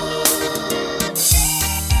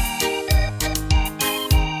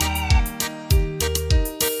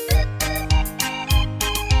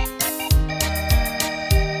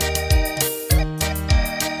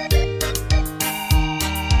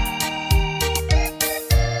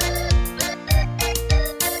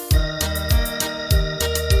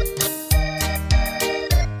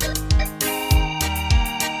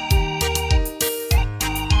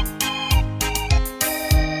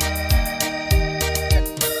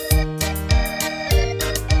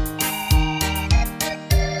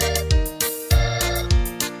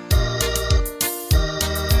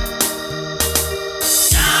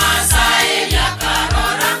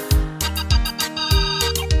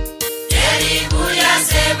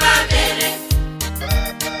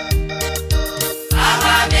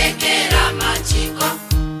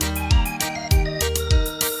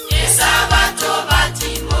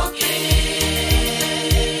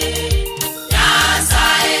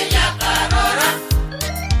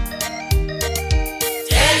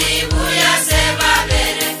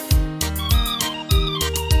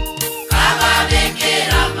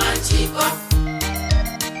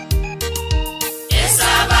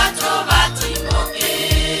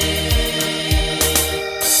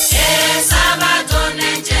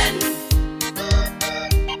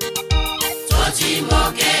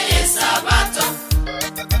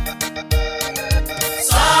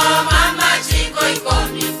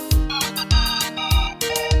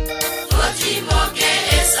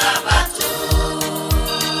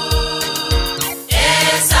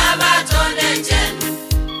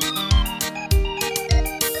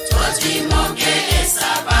Totimoke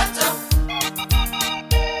esabato.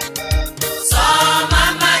 Soma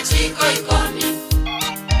machiko ikomi.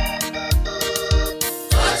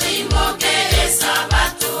 Totimoke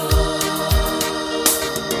esabato.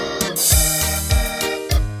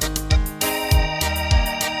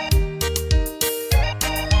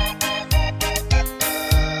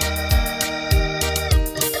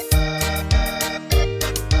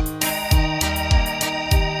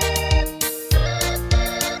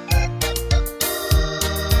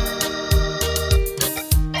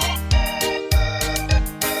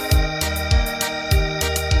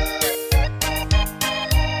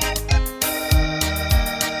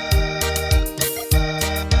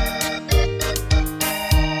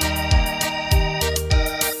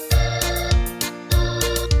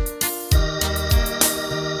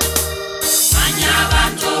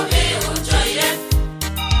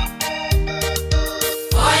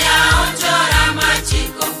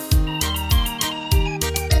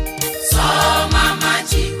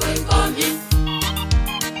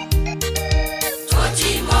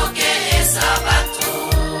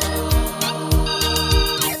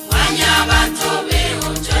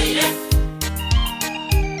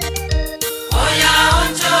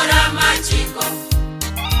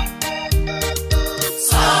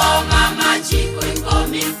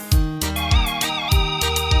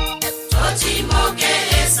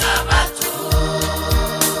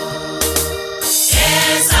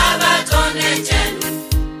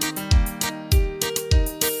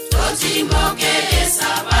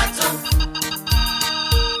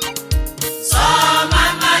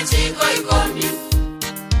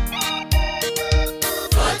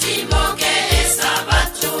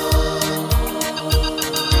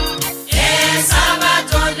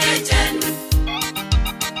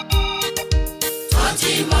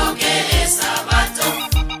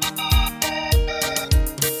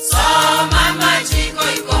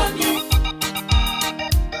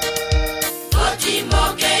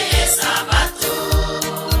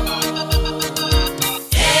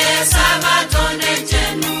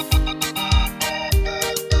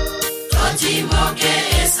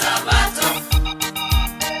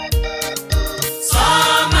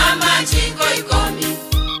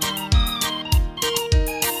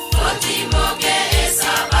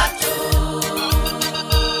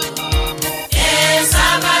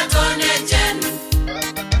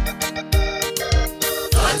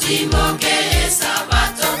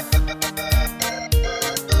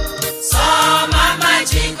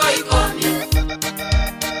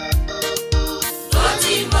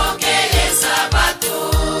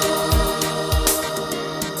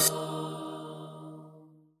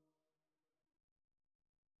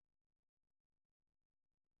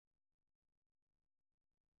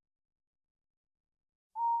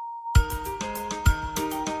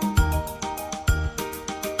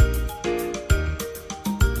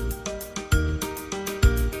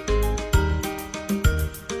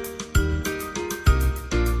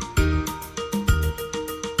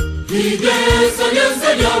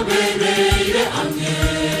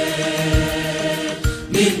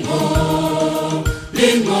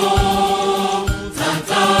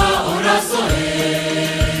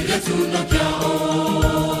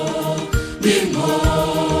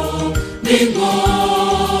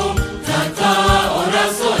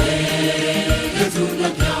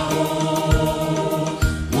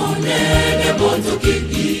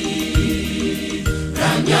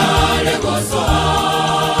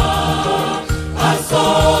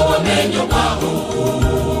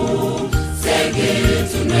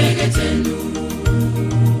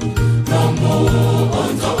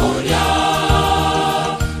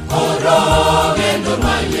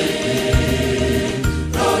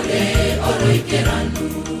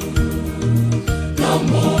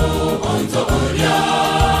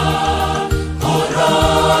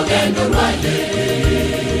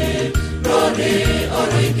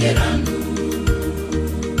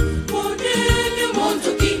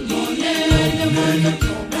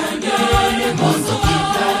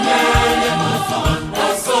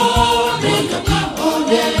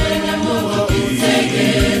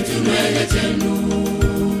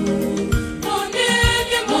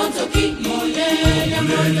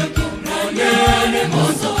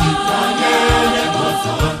 Monzo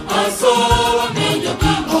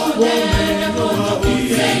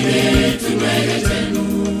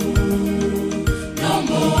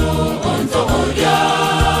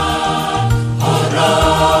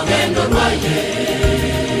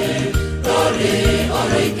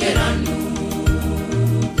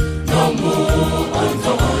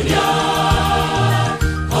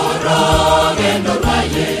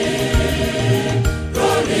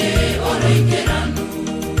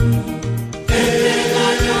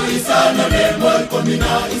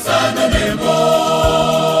mina isana nemo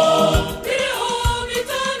Biro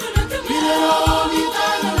mitano na temo Biro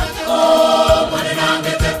mitano na temo Mwane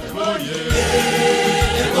nange te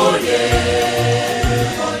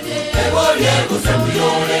Egoye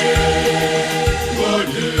kusemuyole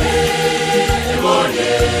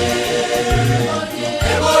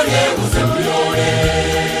Egoye kusemuyole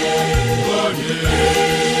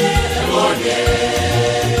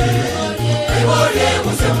Egoye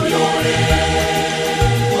kusemuyole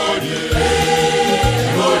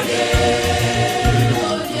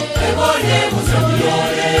Egoye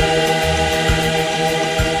kusemuyole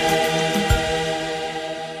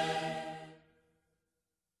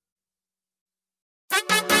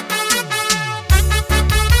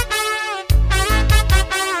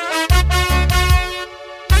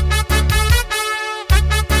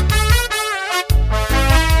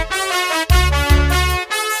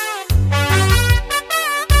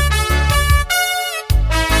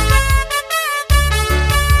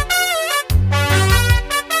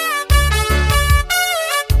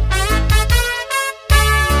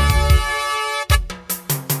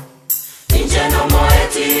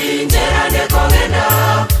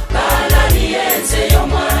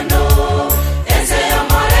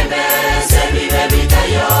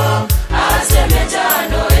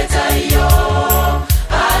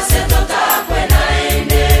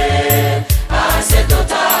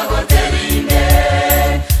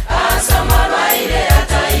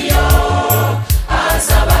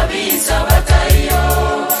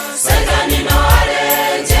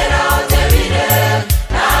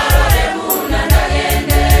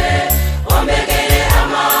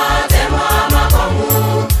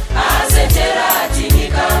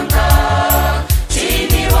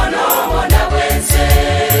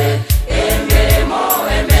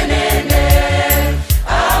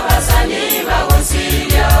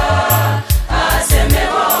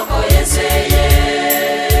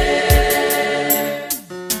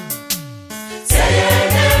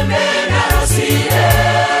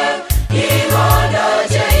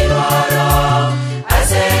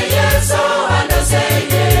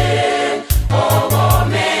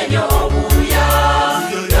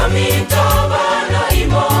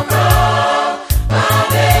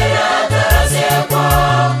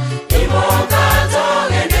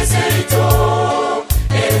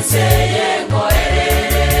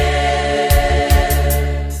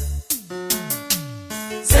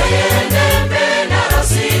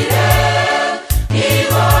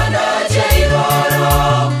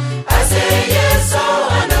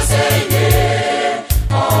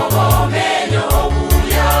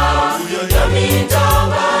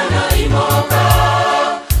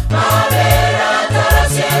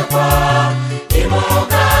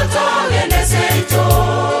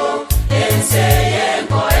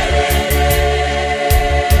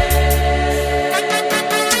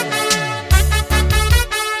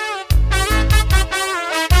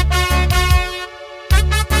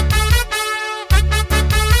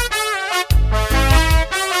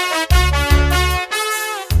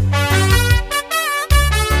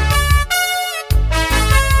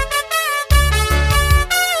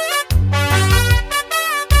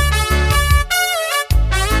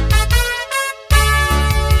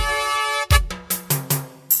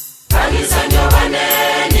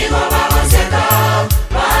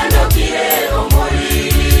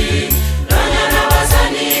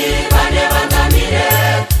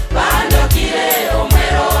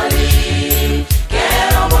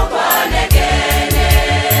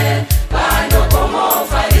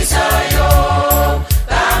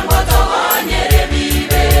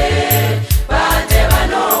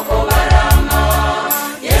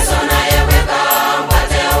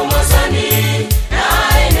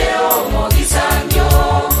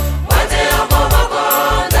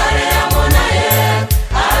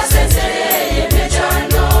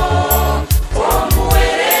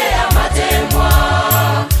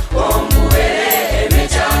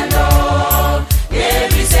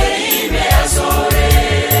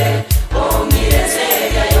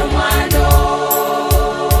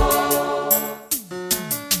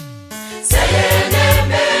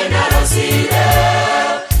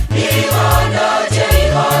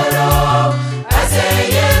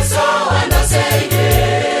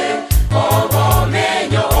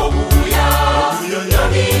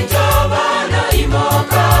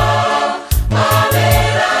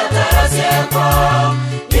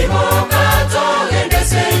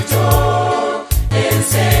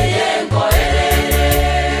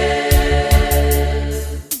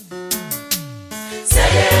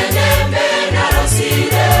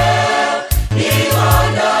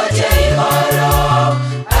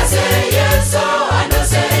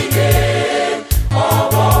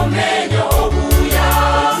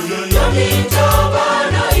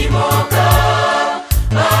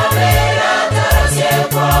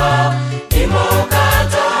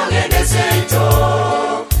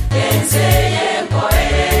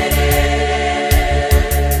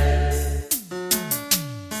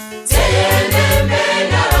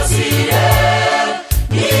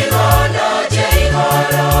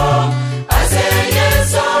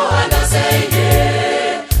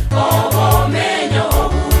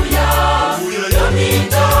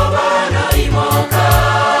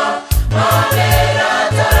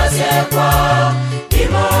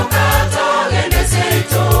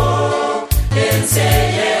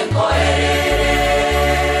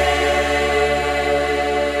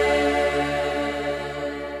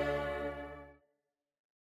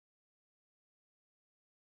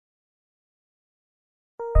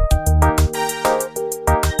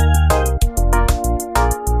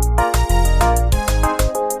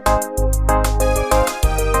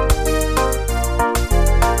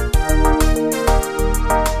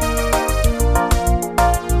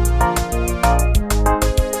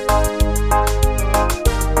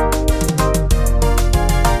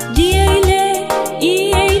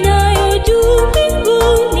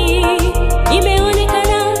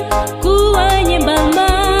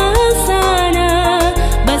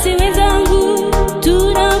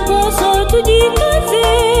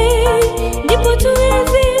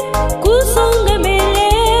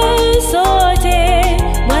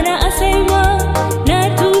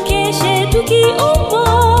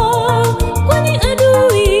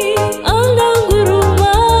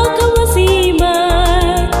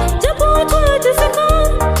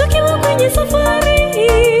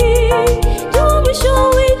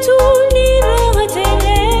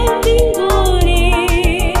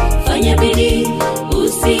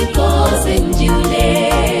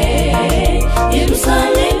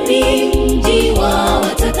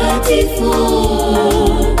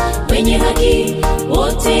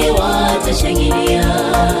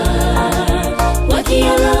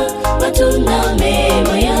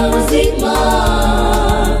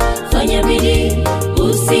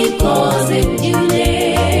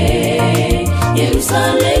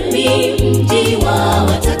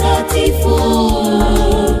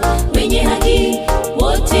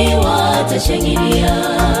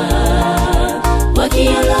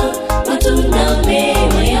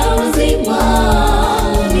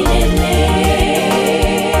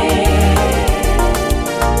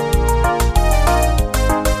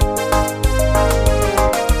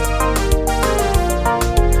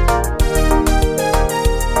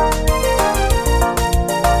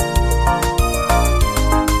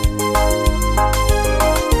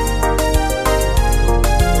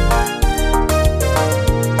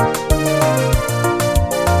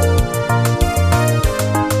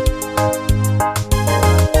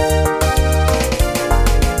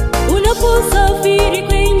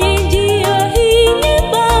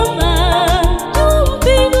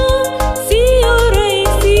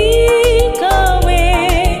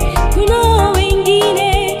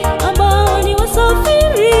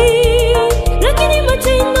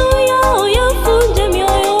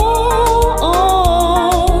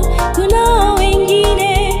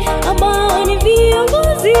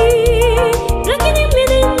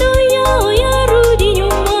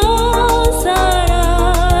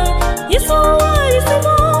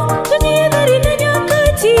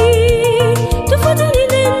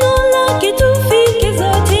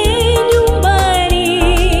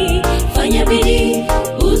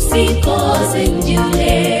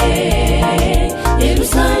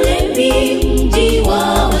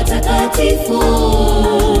watakatifu,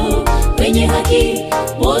 wenye haki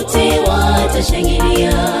wote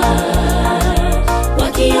watashangilia,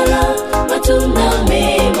 wakiala matunda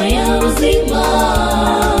mema ya uzima.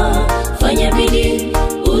 Fanya bidii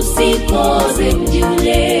usikose mji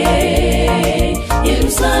ule,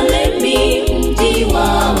 Yerusalemi mji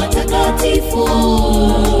wa watakatifu,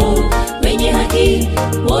 wenye haki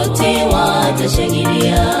wote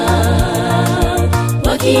watashangilia,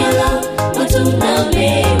 wakiala matunda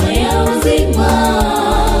mema ya uzima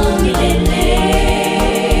milele.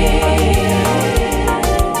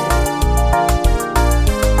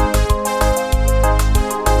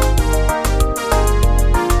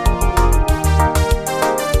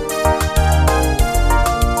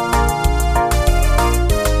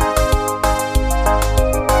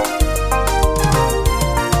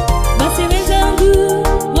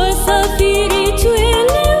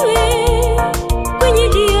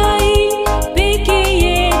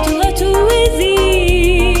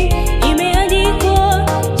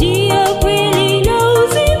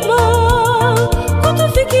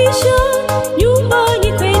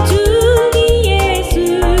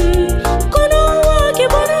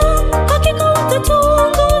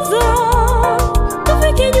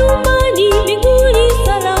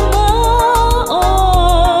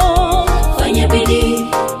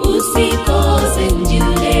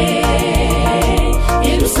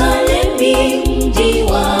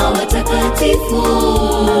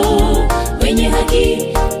 Wenye haki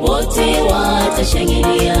wote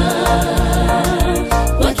watashangilia,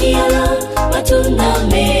 wakiala matunda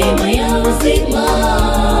mema ya uzima.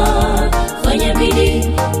 Fanya bidii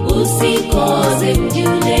usikose mji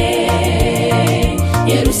ule,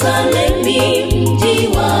 Yerusalemi mji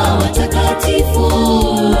wa watakatifu,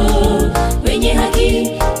 wenye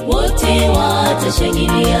haki wote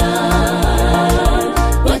watashangilia,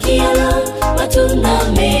 wakiala matunda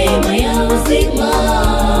mema ya uzima.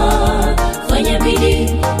 Fanya bidii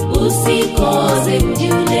usikose mji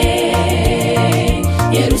ule,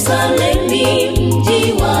 Yerusalemi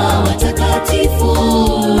mji wa watakatifu,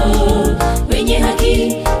 wenye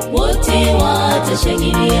haki wote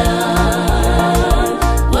watashangilia,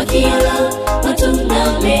 wakiala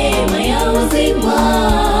matunda mema ya uzima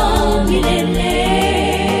milele.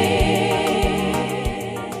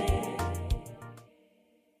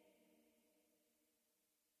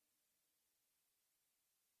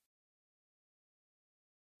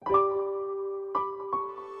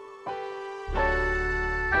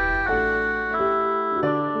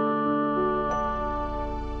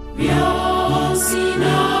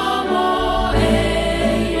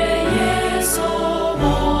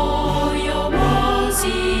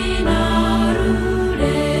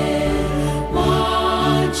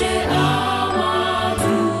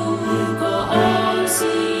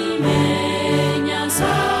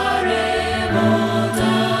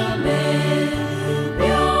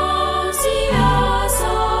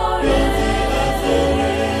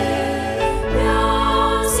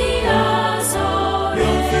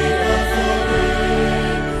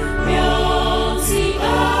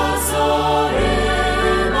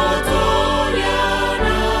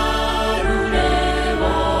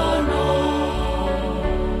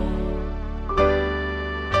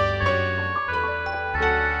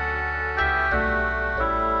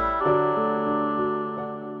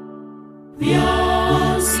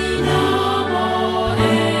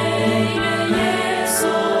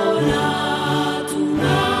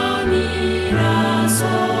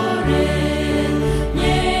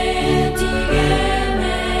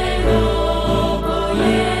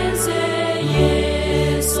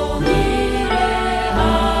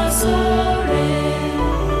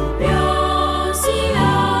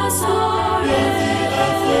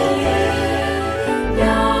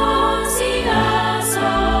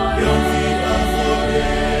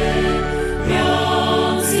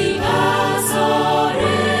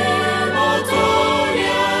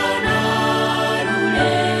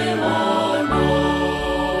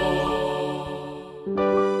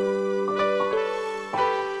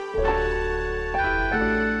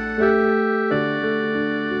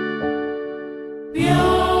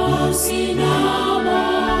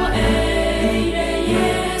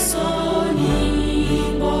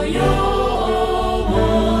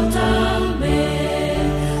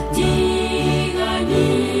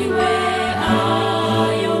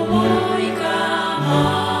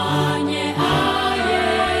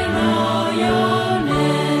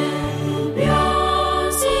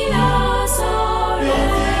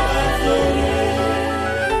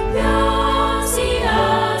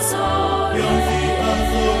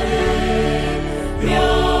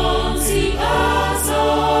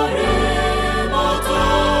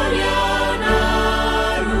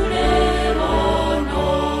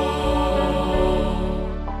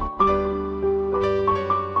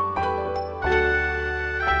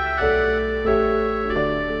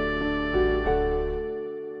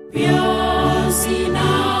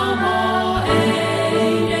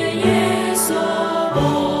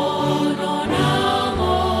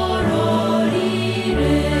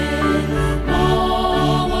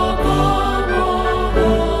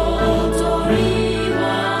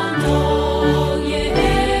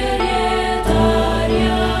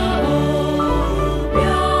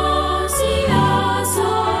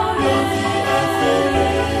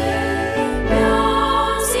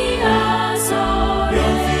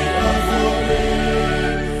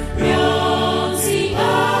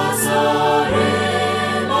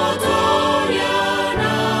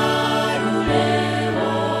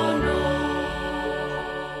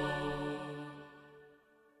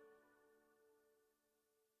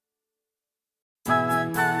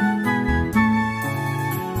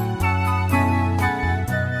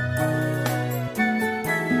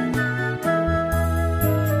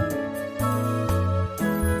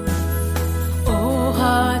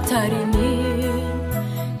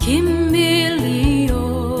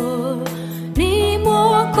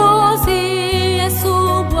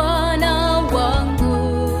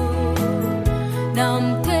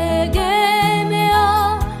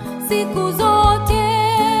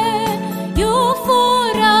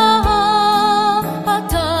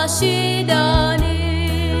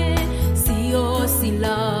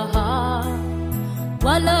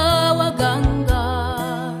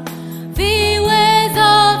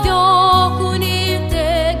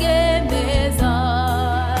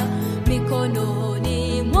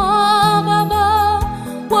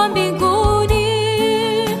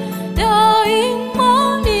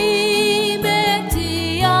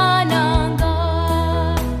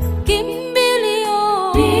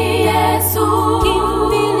 Yesu,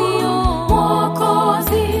 kimbilio,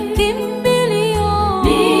 Mwokozi, kimbilio,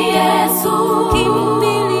 ni Yesu,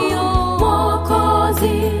 kimbilio,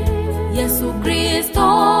 Mwokozi, Yesu Kristo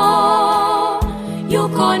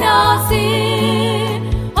yuko nasi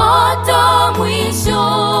hata mwisho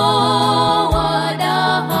wa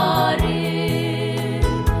dahari.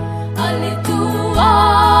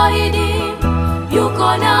 Alituahidi yuko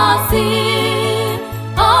nasi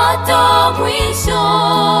hata mwisho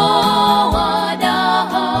wa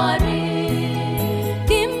dahari.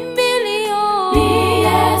 Kimbilio ni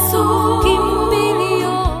Yesu,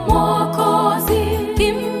 kimbilio, Mwokozi,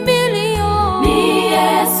 kimbilio ni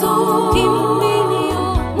Yesu, kimbilio,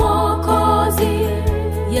 Mwokozi,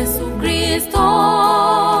 Yesu Kristo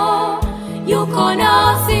yuko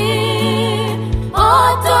nasi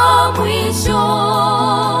hata mwisho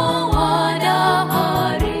wa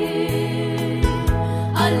dahari.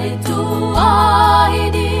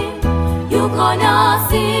 Alituahidi yuko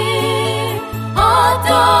nasi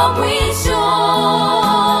hata mwisho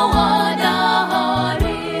wa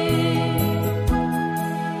dahari.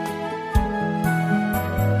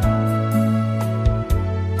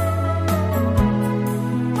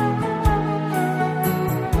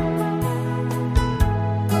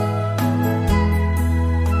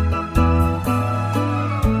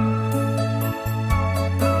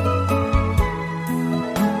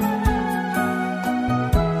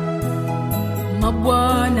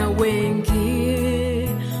 Mabwana wengi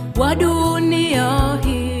wa dunia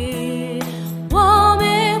hii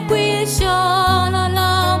wamekwisha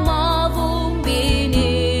lala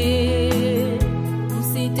mavumbini.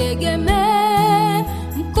 Msitegemee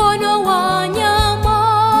mkono wa nyama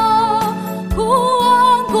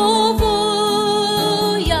kuwa nguvu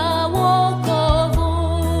ya wokovu.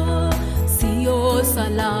 Sio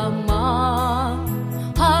salama,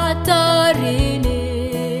 hatarini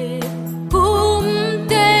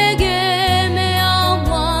kumtegemea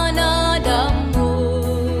mwanadamu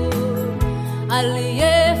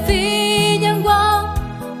aliyefinyangwa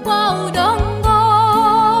kwa udongo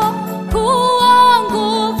kuwa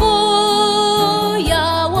nguvu ya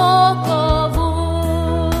wokovu.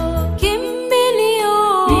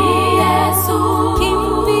 Kimbilio ni Yesu,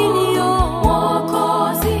 kimbilio,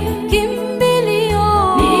 Mwokozi, kimbilio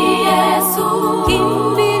ni Yesu,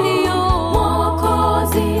 kimbilio,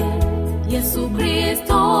 Mwokozi, Yesu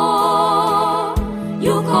Kristo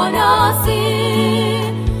yuko nasi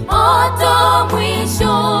hata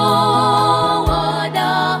mwisho wa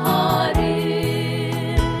dahari.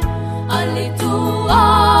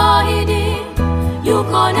 Alituahidi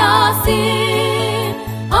yuko nasi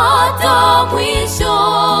hata mwisho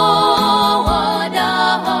wa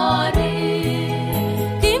dahari.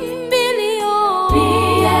 Kimbilio ni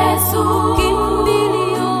Yesu,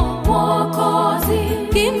 kimbilio, Mwokozi,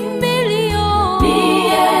 kimbilio ni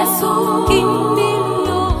Yesu,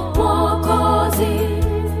 kimbilio, Mwokozi,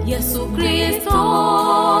 Yesu Kristo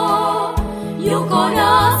yuko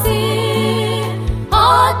nasi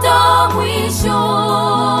hata mwisho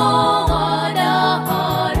wa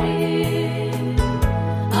dahari.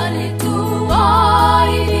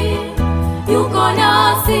 Alituahidi yuko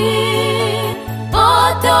nasi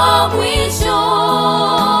hata mwisho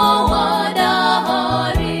wa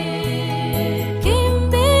dahari.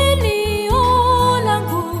 Kimbilio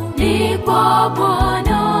langu ni kwa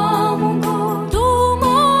Bwana Mungu,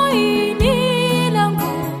 tumaini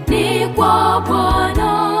langu ni kwa Bwana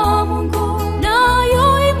Mungu,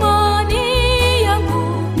 nayo imani yangu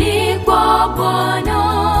ni kwa Bwana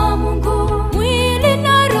Mungu, mwili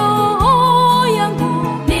na roho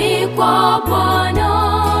yangu ni kwa Bwana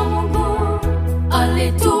Mungu.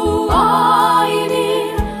 Alituahidi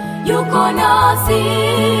yuko nasi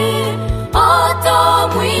hata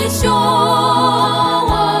mwisho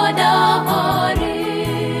wa dahari.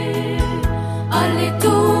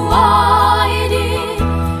 Alituahidi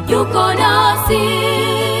yuko nasi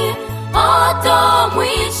hata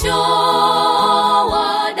mwisho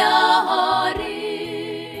wa dahari.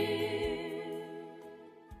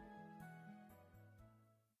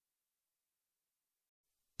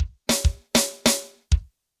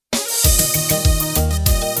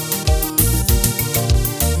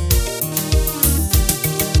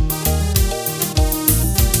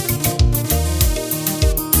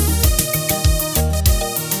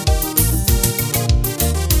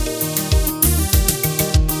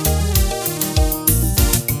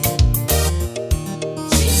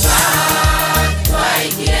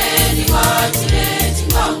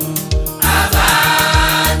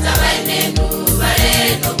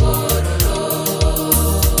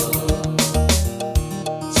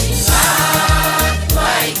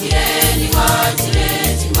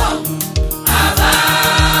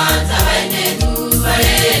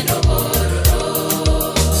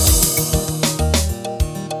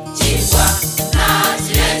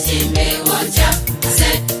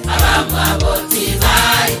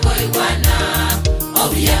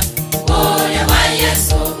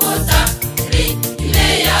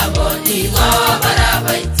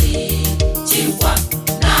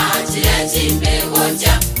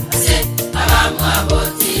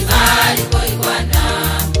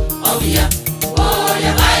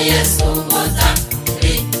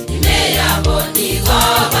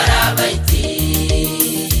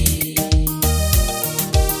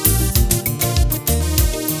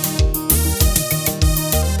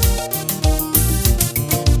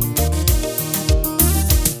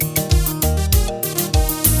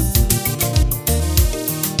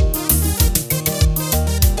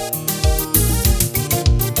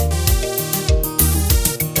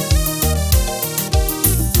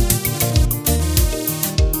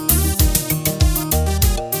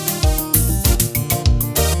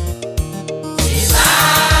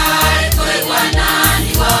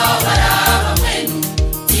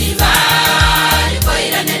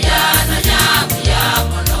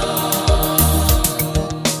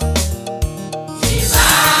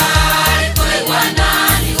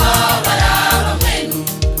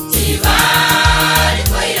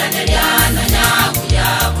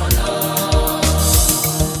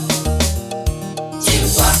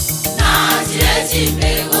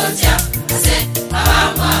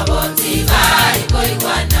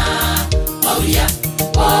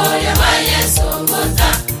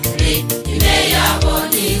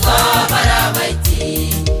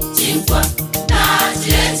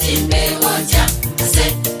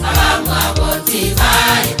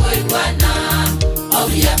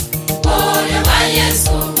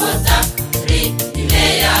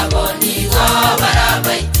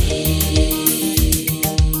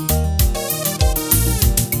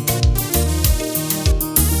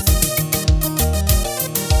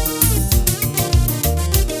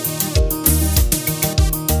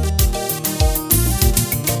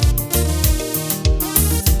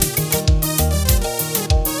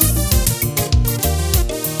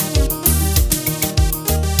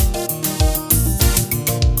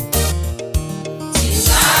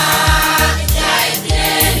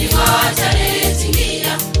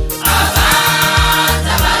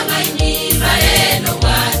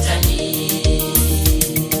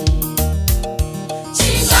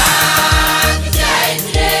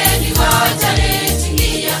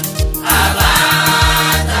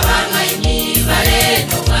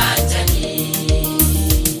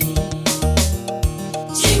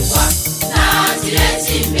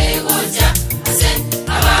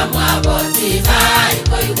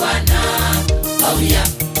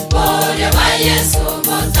 Yesu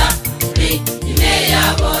mota ri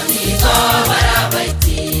imeyaboni go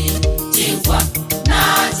barabaiti chingwa na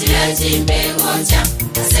chile chimbe ngoja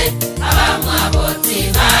ase abamwaboti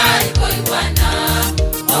bari koigwana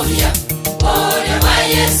oya ore wa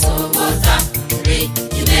Yesu mota ri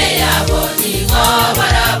imeyaboni go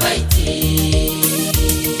barabaiti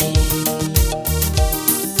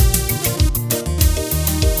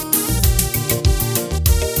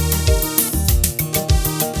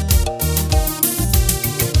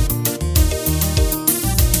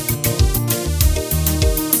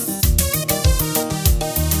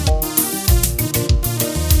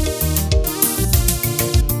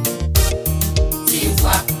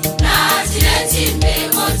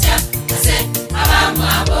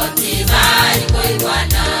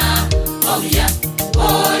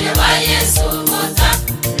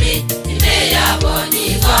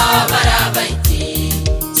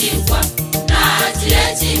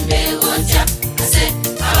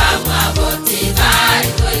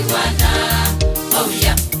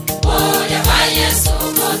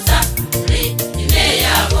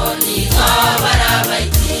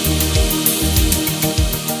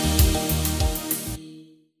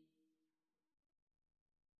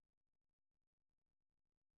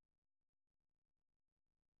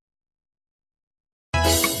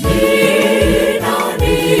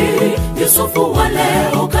Yusufu wa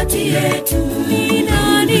leo kati yetu ni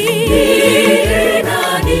nani?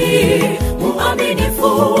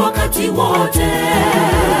 Muaminifu wakati wote,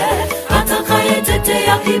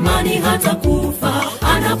 atakayetetea imani hata kufa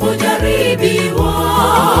anapojaribiwa.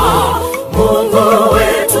 Mungu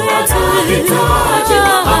wetu atahitaji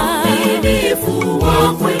waaminifu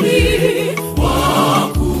wa kweli, wa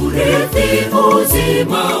kurithi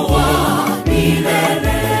uzima wa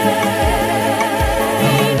milele.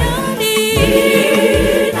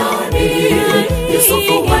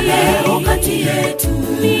 Yusufu wa leo kati yetu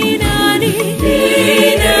ni nani?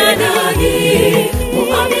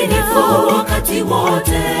 Muaminifu wakati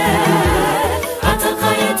wote,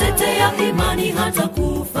 atakayetetea imani hata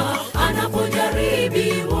kufa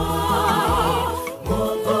anapojaribiwa.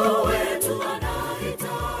 Mungu wetu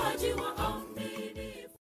anahitaji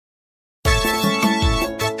waaminifu.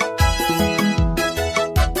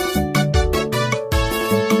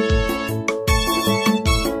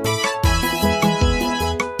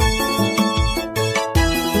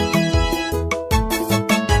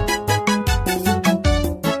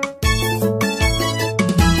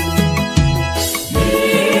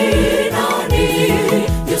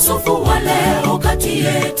 Yusufu wa leo kati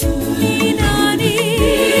yetu ni nani?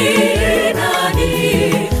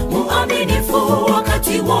 Muaminifu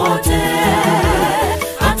wakati wote,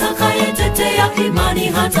 atakayetetea imani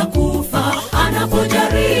hata kufa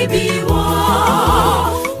anapojaribiwa.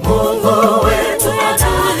 Mungu wetu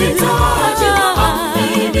atahitaji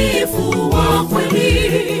waaminifu wa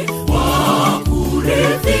kweli, wa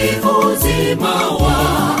kurithi uzima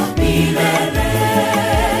wa milele.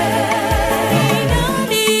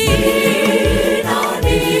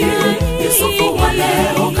 Yusufu wa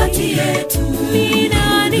leo kati yetu ni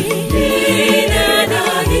nani?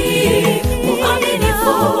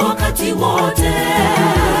 Muaminifu wakati wote,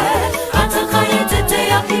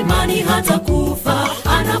 atakayetetea imani hata kufa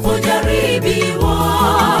anapojaribiwa.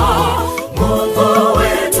 Mungu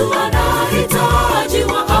wetu anahitaji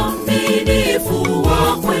waaminifu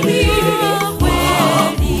wa kweli,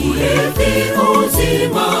 wa kurithi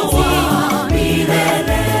uzima wa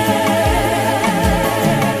milele.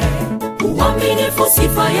 Uaminifu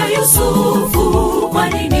sifa ya Yusufu, kwa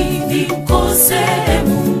nini nimkose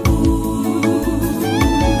Mungu?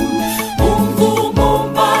 Mungu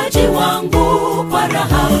muumbaji wangu, kwa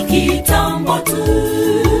raha kitambo tu.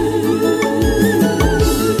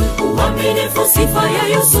 Uaminifu sifa ya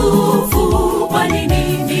Yusufu, kwa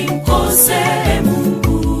nini nimkose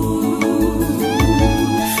Mungu?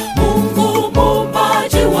 Mungu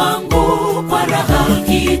muumbaji wangu, kwa raha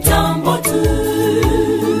kitambo tu.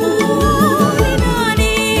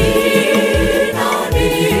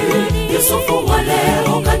 Yusufu wa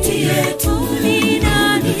leo kati yetu ni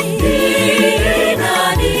nani?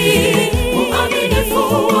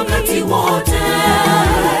 Muaminifu wakati wote,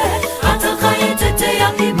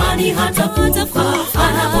 atakayetetea imani hata kufa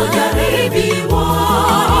anapojaribiwa.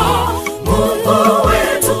 Mungu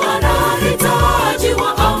wetu anahitaji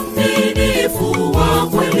waaminifu wa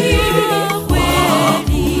kweli, wa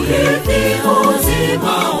kurithi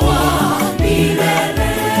uzima wa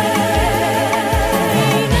milele.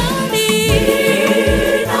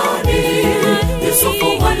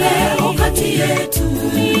 Yusufu wa leo kati yetu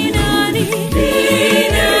ni nani?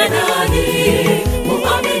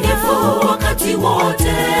 Muaminifu wakati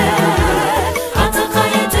wote,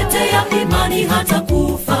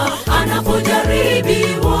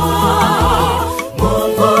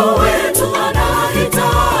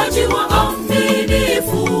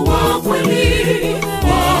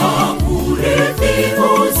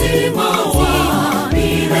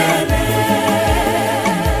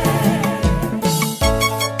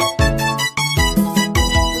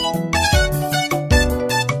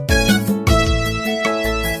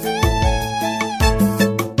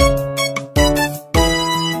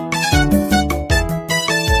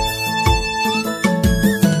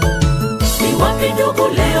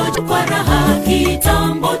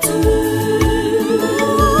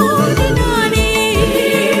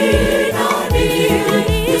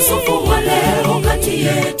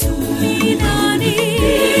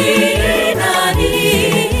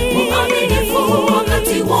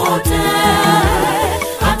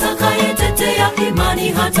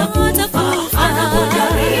 hata kufa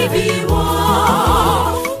anapojaribiwa.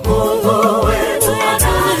 Mungu wetu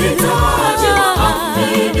anahitaji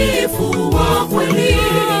waaminifu wa kweli,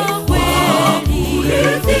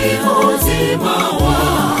 kurithi uzima wa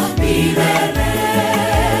milele.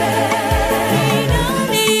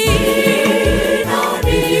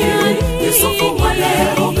 Yusufu wa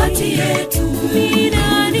leo kati yetu ni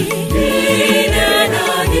nani?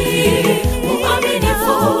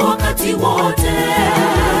 Muaminifu wakati wote,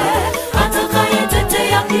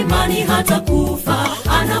 atakayetetea imani hata kufa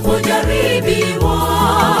anapojaribiwa.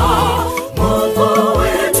 Mungu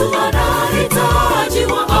wetu anahitaji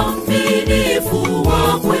waaminifu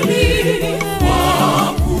wa kweli,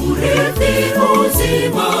 wa kurithi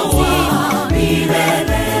uzima wa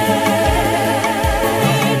milele.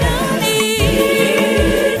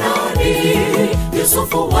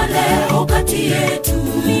 Yusufu wa leo kati yetu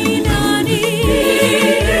ni nani?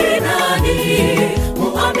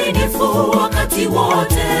 Muaminifu wakati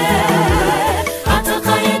wote,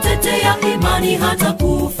 atakayetetea imani hata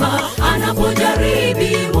kufa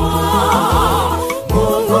anapojaribiwa.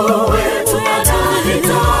 Mungu wetu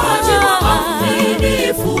anahitaji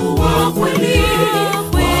waaminifu wa kweli,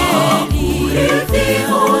 wa kurithi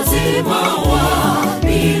uzima wa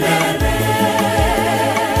milele.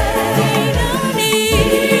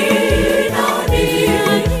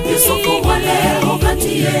 Yusufu wa leo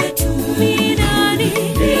kati yetu ni nani?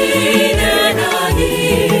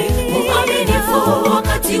 Muaminifu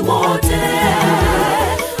wakati wote,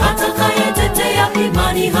 atakayetetea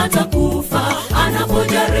imani hata kufa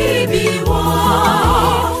anapojaribiwa.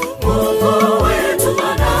 Mungu wetu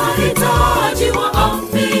anahitaji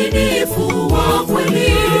waaminifu wa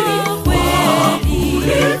kweli, wa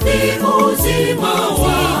kurithi uzima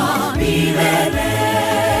wa milele.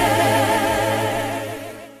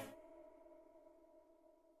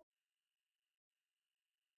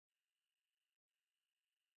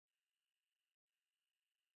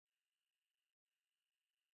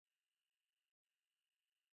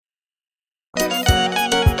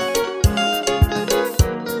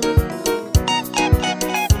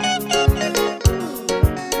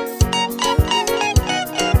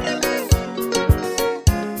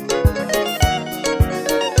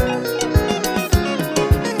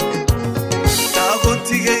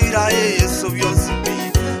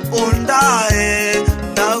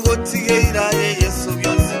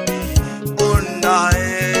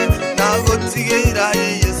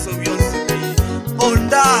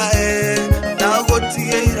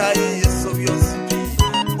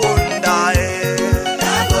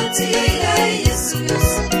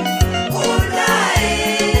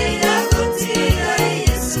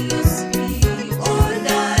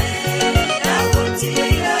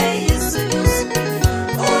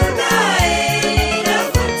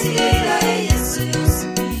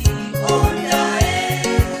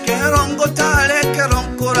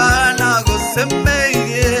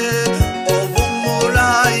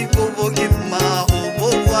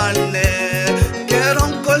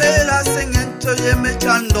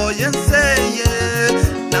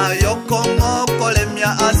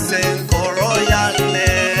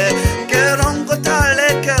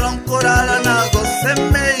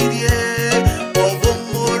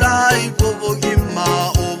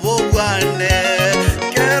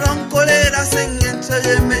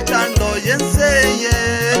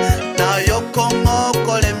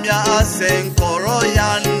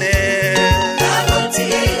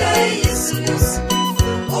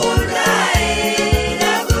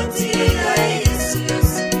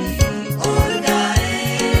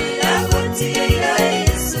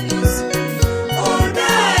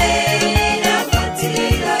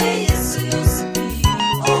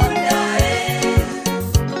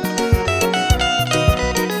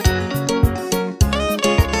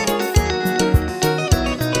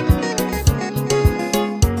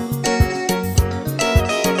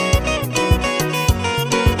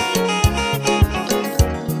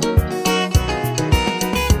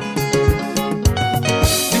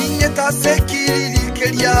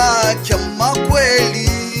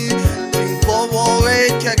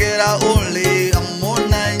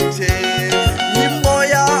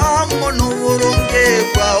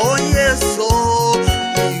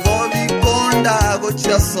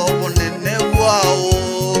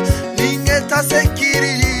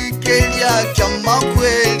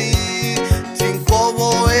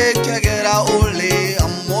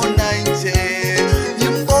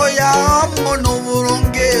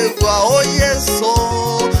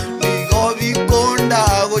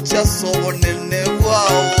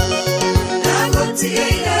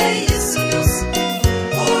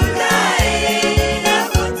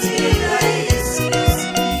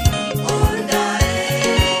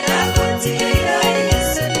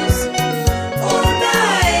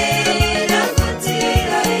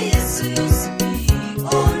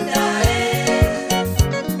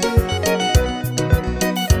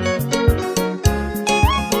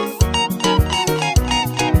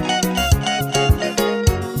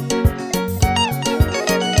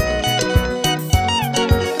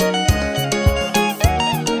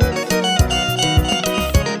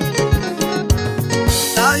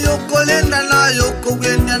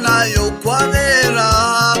 kwabera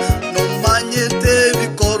nomanyete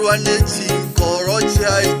bikorwa n'ekinkoro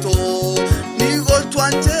kyaito nigo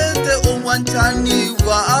twanjete omwanchani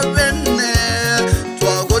bwa abene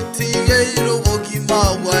twagotige irobogima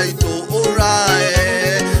bwaito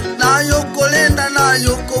orae nayo kolenda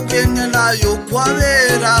nayo kogenya nayo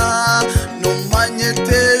kwabera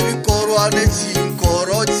nomanyete bikorwa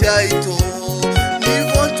n'ekinkoro kyaito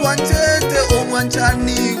nigo twanjete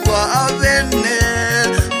omwanchani bwa abene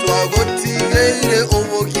twagotige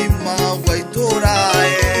irobogima bwaito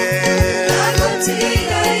orae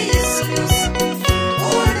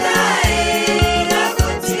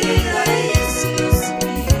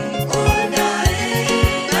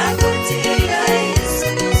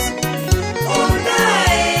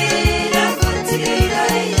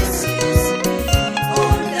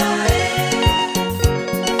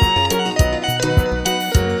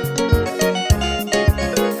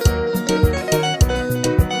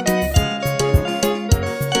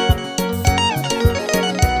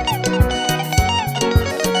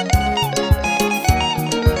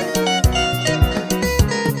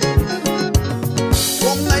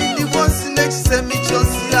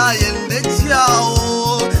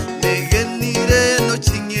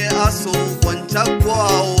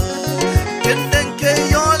kwao kendenke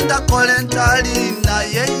yonda kolentali na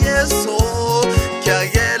yeyeso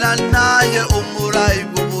kyagera naye umurai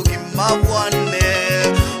bubugima bwane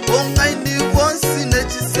ongaini bonsi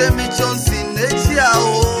nechisemi chonsi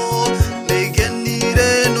nechiao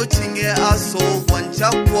negenire no chinge aso wancha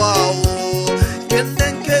kwao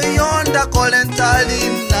kendenke yonda kolentali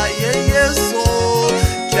na yeyeso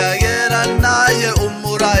kyagera naye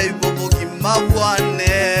umurai bubugima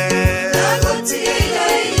bwane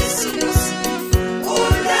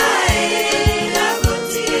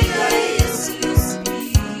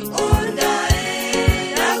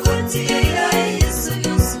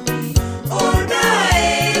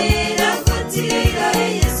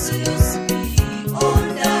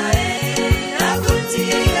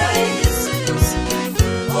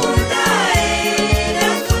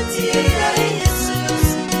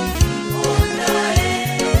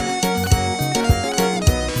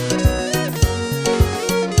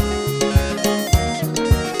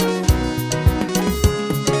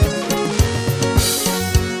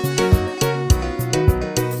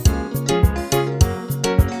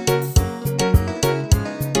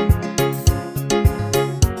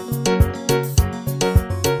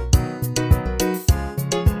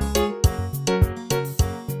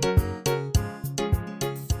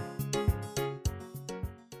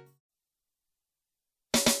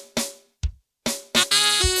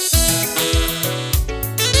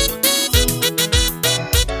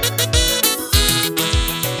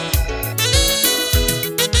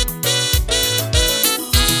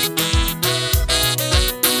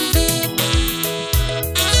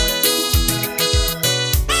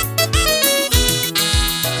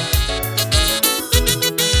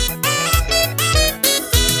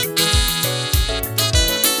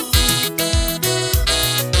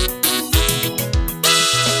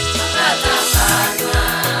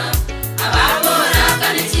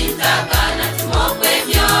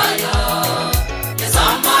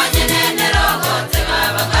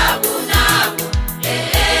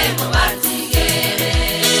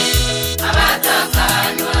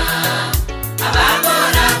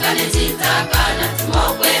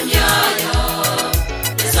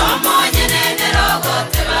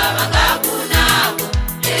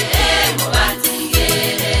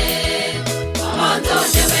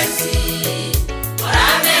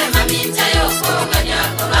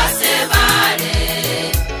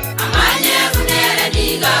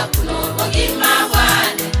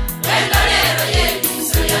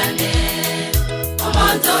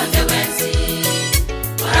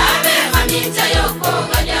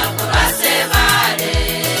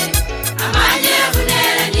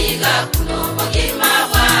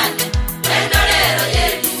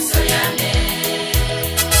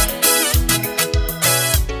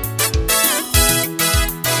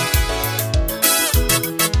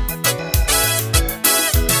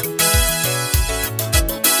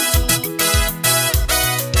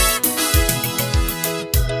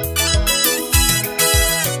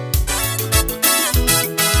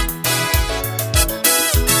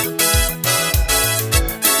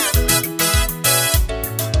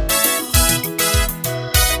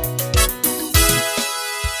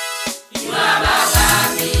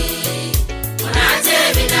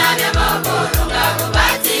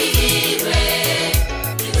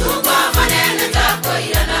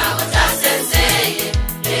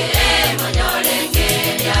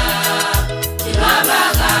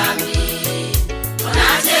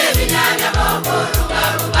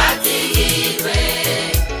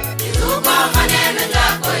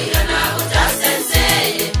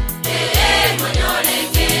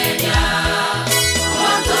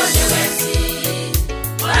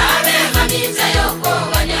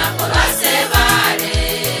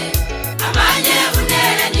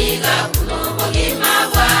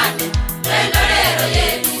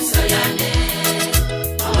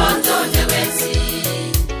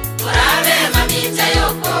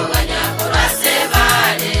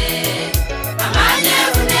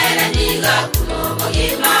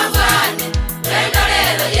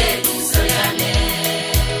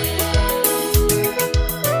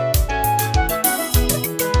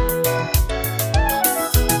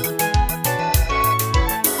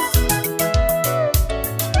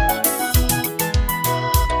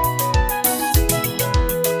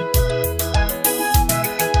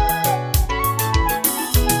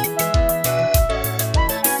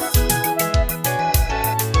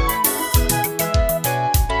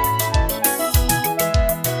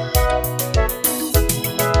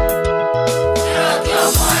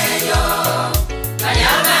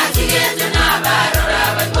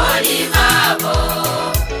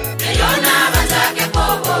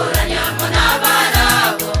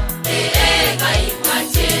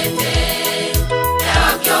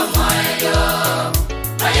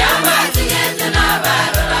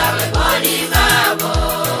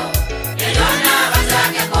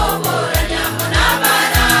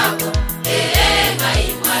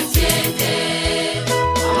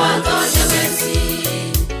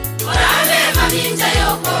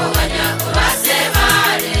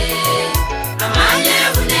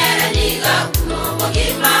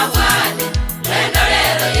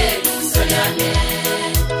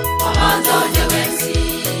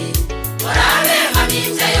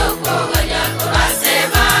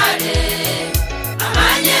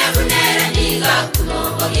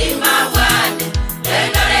obogima bwane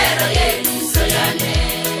lendo lero yeriso yane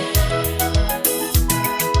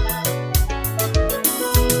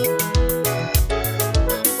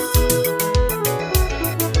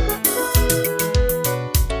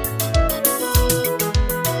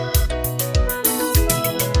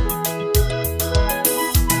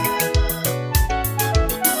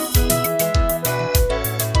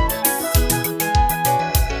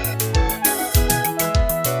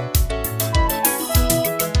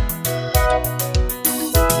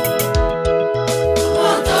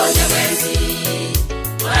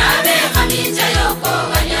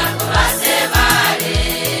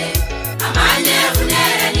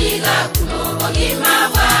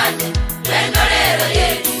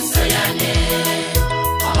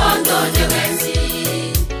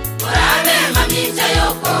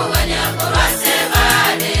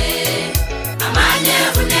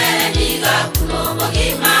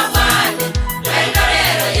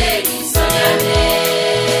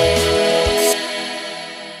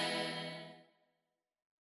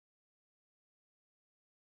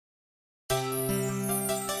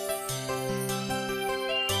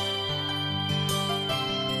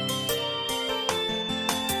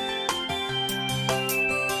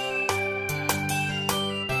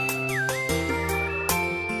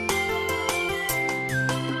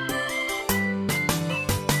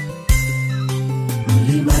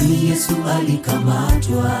Mlimani Yesu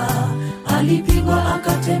alikamatwa, alipigwa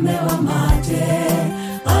akatemewa mate,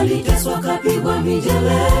 aliteswa kapigwa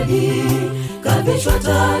mijeledi, kavishwa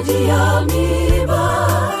taji ya miiba.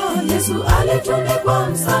 Yesu alitundikwa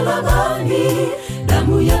msalabani,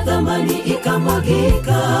 damu ya thamani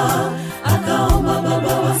ikamwagika, akaomba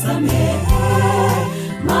Baba wasamehe,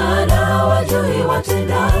 maana hawajui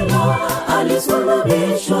watendalo.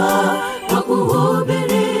 Alisulubishwa kwa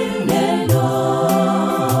kuhubiri neno,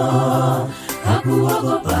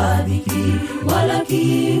 hakuogopa dhiki wala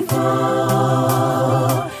kifo.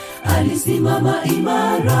 Alisimama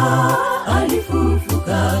imara,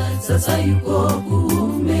 alifufuka, sasa yuko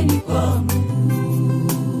kuumeni kwa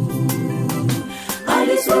Mungu.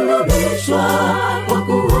 Alisulubishwa kwa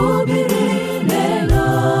kuhubiri neno,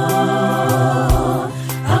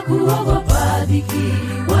 hakuogopa dhiki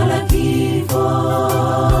wala kifo.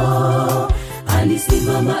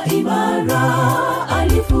 Alisimama imara,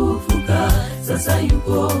 alifufuka, sasa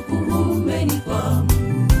yuko kuumeni kwa Mungu.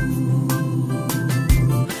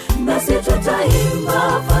 Nasi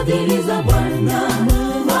tutaimba fadhili za Bwana,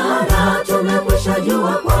 maana tumekwisha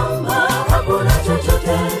jua kwamba hakuna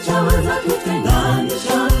chochote chaweza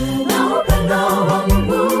kutenganisha na upendo wa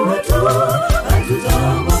Mungu wetu.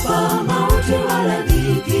 Hatutaogopa mauti wala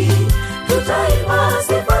dhiki, tutaimba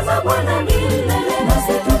sifa za Bwana milele.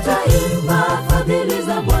 Nasi tutaimba fadhili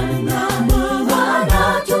za Bwana,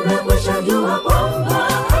 maana tumekwisha jua kwamba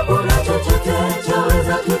hakuna chochote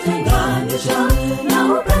chaweza kutenganisha na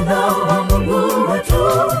upendo wa Mungu wetu.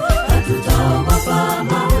 Hatutaogopa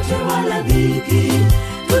mauti wala dhiki,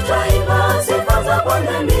 tutaimba sifa za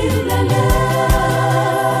Bwana milele.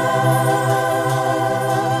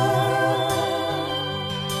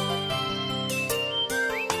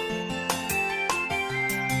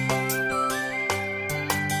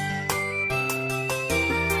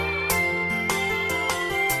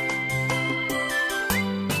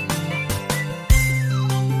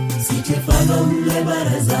 Stefano mle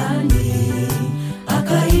barazani,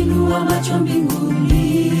 akainua macho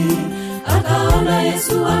mbinguni, akaona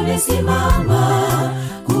Yesu amesimama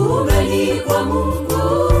kuumeni kwa Mungu.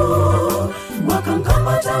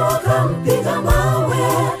 Wakamkamata wakampiga mawe,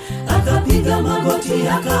 akapiga magoti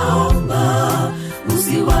akaomba,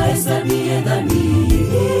 usiwahesabie dhambi,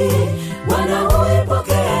 Bwana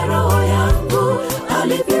uipokee roho yangu.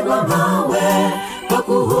 Alipigwa mawe kwa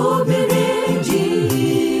kuhubiri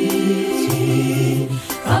Injili,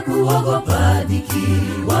 hakuogopa dhiki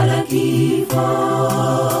wala kifo.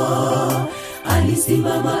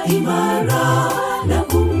 Alisimama imara na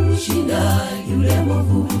kumshinda yule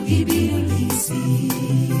mwovu ibilisi.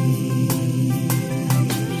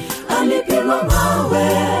 Alipigwa mawe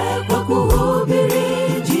kwa kuhubiri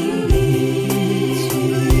Injili,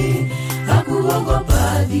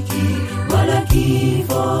 hakuogopa dhiki wala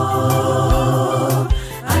kifo.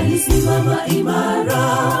 Alisimama imara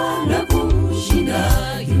na kumshinda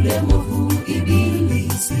yule mwovu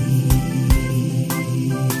ibilisi.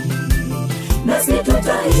 Nasi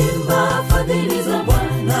tutaimba fadhili za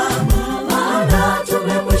Bwana, maana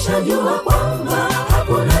tumekwisha jua kwamba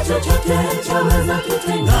hakuna chochote chaweza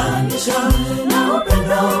kutenganisha na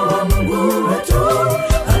upendo wa Mungu wetu.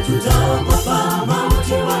 Hatutaogopa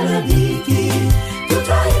mauti wala dhiki,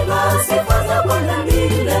 tutaimba sifa za Bwana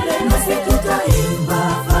milele. Nasi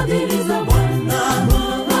tutaimba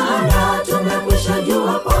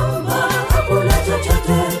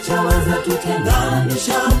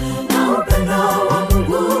kututenganisha na upendo wa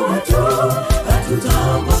Mungu wetu.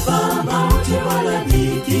 Hatutaogopa mauti wala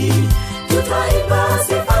dhiki, tutaimba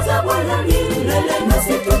sifa za Bwana milele,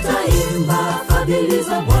 nasi tutaimba fadhili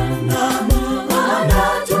za Bwana. Maana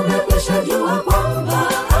tumekwisha jua kwamba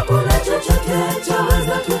hakuna chochote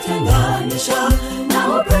chaweza tutenganisha